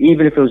Kansas City,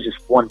 even if it was just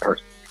one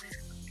person.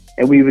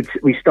 And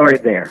we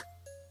started there,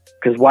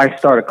 because why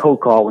start a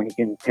cold call when you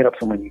can hit up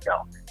someone you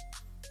know?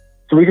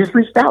 So we just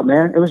reached out,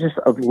 man. It was just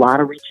a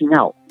lot of reaching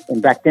out.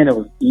 And back then it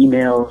was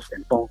emails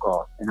and phone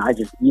calls. And I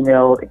just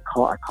emailed and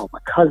called. I called my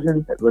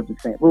cousin that lived in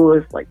St.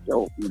 Louis, like,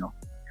 yo,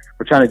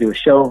 we're trying to do a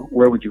show.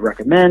 Where would you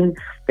recommend?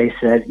 They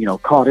said,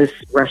 call this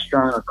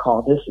restaurant or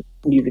call this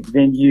music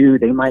venue.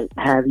 They might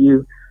have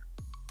you.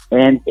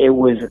 And it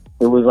was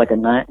like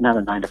not a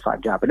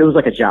 9-to-5 job, but it was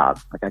like a job.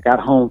 Like, I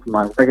got home from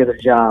my regular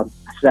job,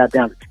 I sat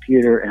down at the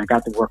computer, and I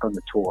got to work on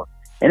the tour.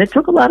 And it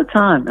took a lot of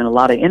time and a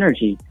lot of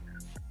energy.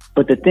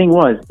 But the thing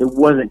was, it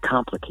wasn't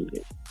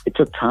complicated. It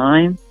took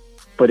time,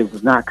 but it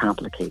was not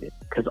complicated,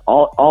 because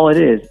all it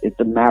is, it's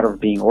a matter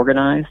of being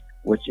organized,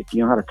 which if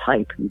you know how to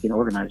type, you can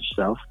organize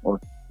yourself, or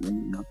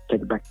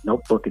take it back to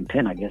notebook and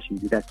pen, I guess you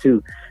can do that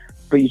too.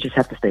 But you just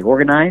have to stay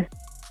organized,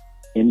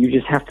 and you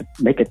just have to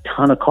make a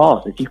ton of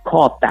calls. If you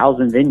call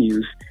 1,000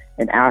 venues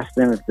and ask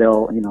them if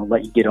they'll,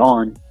 let you get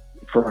on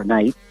for a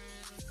night,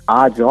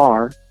 odds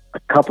are a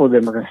couple of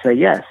them are going to say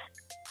yes.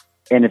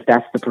 And if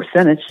that's the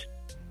percentage,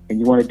 and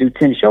you want to do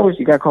 10 shows,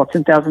 you got to call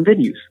 10,000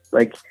 venues.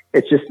 Like,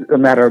 it's just a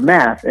matter of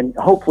math. And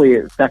hopefully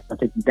it's not going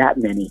to take that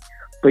many,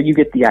 but you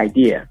get the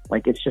idea.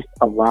 Like, it's just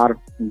a lot of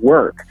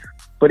work,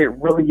 but it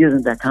really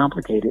isn't that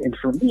complicated. And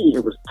for me,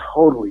 it was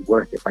totally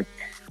worth it. Like,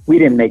 we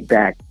didn't make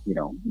back,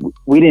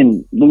 we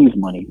didn't lose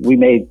money. We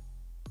made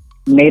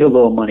a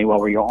little money while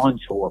we were on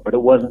tour, but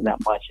it wasn't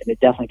that much. And it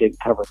definitely didn't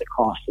cover the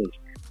cost of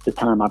the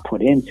time I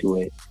put into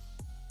it.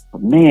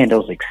 But man,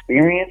 those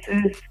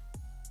experiences.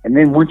 And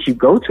then once you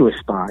go to a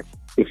spot,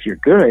 if you're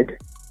good,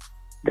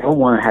 they'll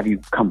want to have you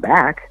come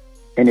back.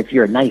 And if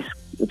you're nice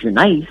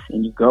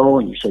and you go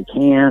and you shake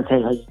hands,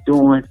 hey, how you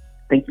doing?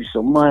 Thank you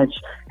so much.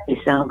 Hey,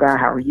 sound guy,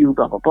 how are you?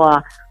 Blah, blah,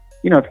 blah.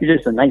 If you're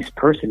just a nice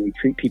person, you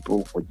treat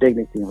people with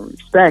dignity and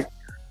respect,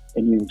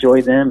 and you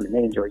enjoy them and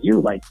they enjoy you.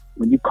 Like,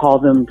 when you call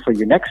them for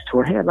your next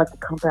tour, hey, I'd like to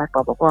come back,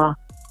 blah, blah, blah,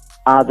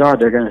 odds are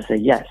they're going to say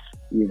yes,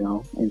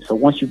 And so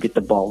once you get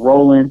the ball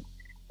rolling,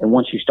 and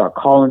once you start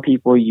calling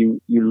people, you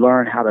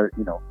learn how to,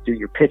 do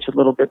your pitch a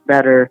little bit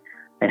better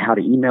and how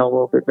to email a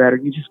little bit better.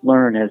 You just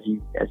learn as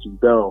you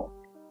go.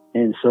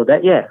 And so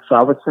so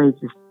I would say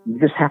you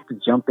just have to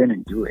jump in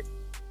and do it.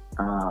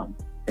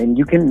 And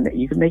you can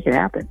make it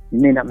happen. You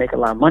may not make a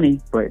lot of money,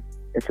 but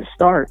it's a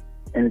start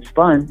and it's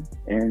fun.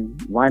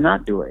 And why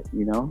not do it?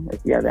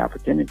 If you have the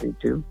opportunity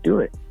to do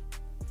it.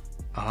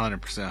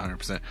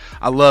 100%.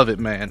 I love it,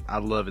 man. I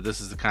love it.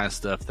 This is the kind of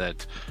stuff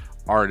that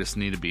artists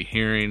need to be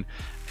hearing.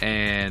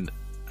 And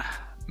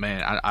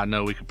man, I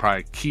know we could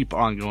probably keep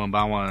on going, but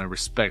I want to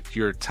respect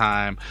your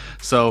time.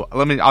 So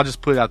I'll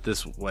just put it out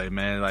this way,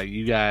 man. Like,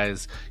 you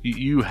guys,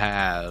 you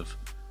have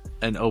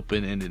an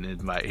open-ended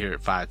invite here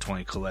at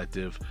 520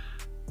 Collective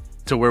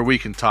to where we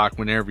can talk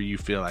whenever you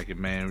feel like it,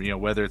 man.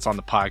 Whether it's on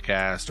the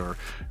podcast or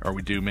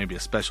we do maybe a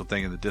special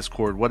thing in the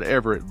Discord,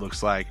 whatever it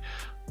looks like.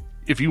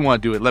 If you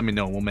want to do it, let me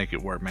know. We'll make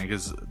it work, man,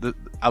 because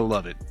I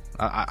love it.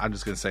 I'm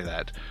just going to say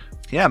that.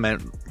 Yeah,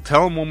 man.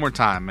 Tell them one more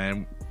time,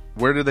 man.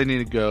 Where do they need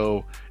to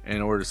go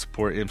in order to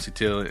support MC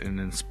Till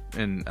and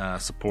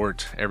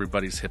support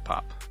everybody's hip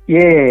hop?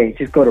 Yeah,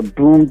 just go to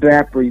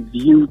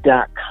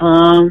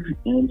boombapreview.com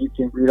and you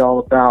can read all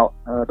about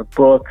the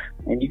book,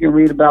 and you can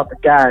read about the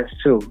guys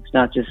too. It's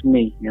not just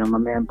me. My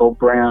man Bo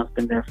Brown's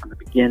been there from the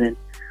beginning.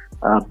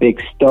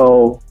 Big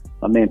Stowe,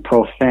 my man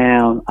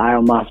Profound,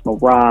 Iomas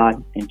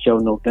Marad, and Joe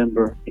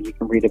November. And you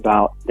can read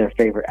about their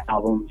favorite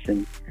albums,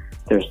 and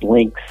there's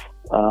links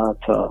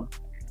to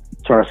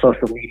our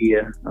social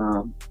media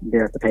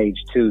there at the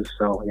page too.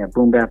 So yeah,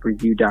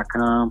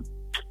 boombapreview.com.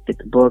 Get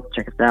the book,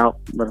 check us out,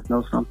 let us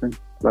know something.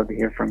 Love to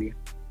hear from you.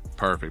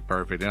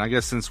 Perfect. And I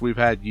guess since we've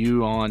had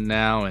you on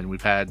now and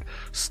we've had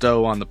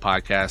Stowe on the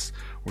podcast,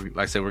 like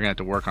I said, we're gonna have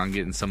to work on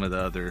getting some of the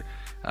other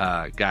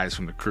guys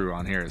from the crew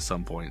on here at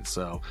some point.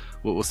 So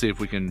we'll see if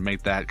we can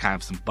make that kind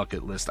of some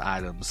bucket list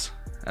items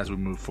as we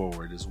move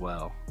forward as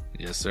well.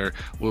 Yes, sir.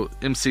 Well,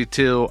 MC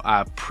Till, I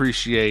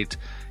appreciate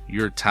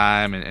your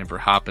time and for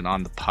hopping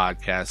on the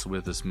podcast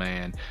with us,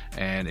 man,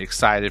 and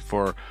excited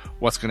for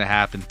what's going to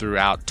happen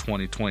throughout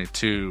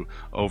 2022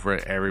 over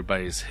at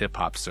Everybody's Hip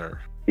Hop, sir.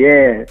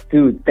 Yeah,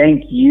 dude,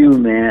 thank you,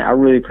 man. I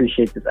really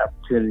appreciate this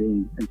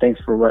opportunity, and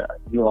thanks for what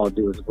you all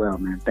do as well,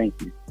 man.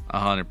 Thank you.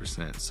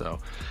 100%. So,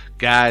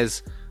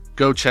 guys,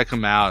 go check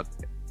them out.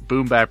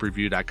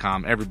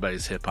 BoomBapReview.com.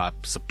 Everybody's hip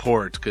hop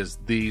support, because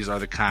these are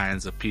the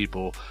kinds of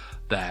people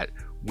that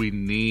we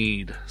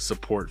need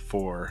support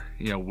for,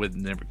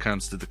 when it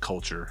comes to the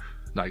culture.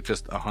 Like,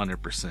 just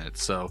 100%.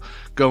 So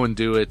go and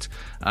do it.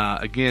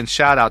 Again,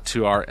 shout out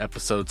to our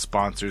episode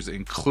sponsors,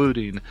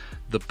 including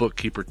the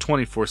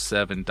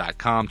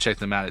bookkeeper247.com. Check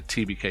them out at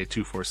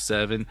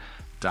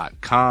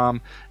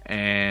tbk247.com.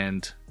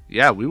 And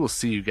yeah, we will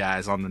see you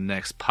guys on the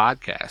next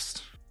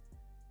podcast.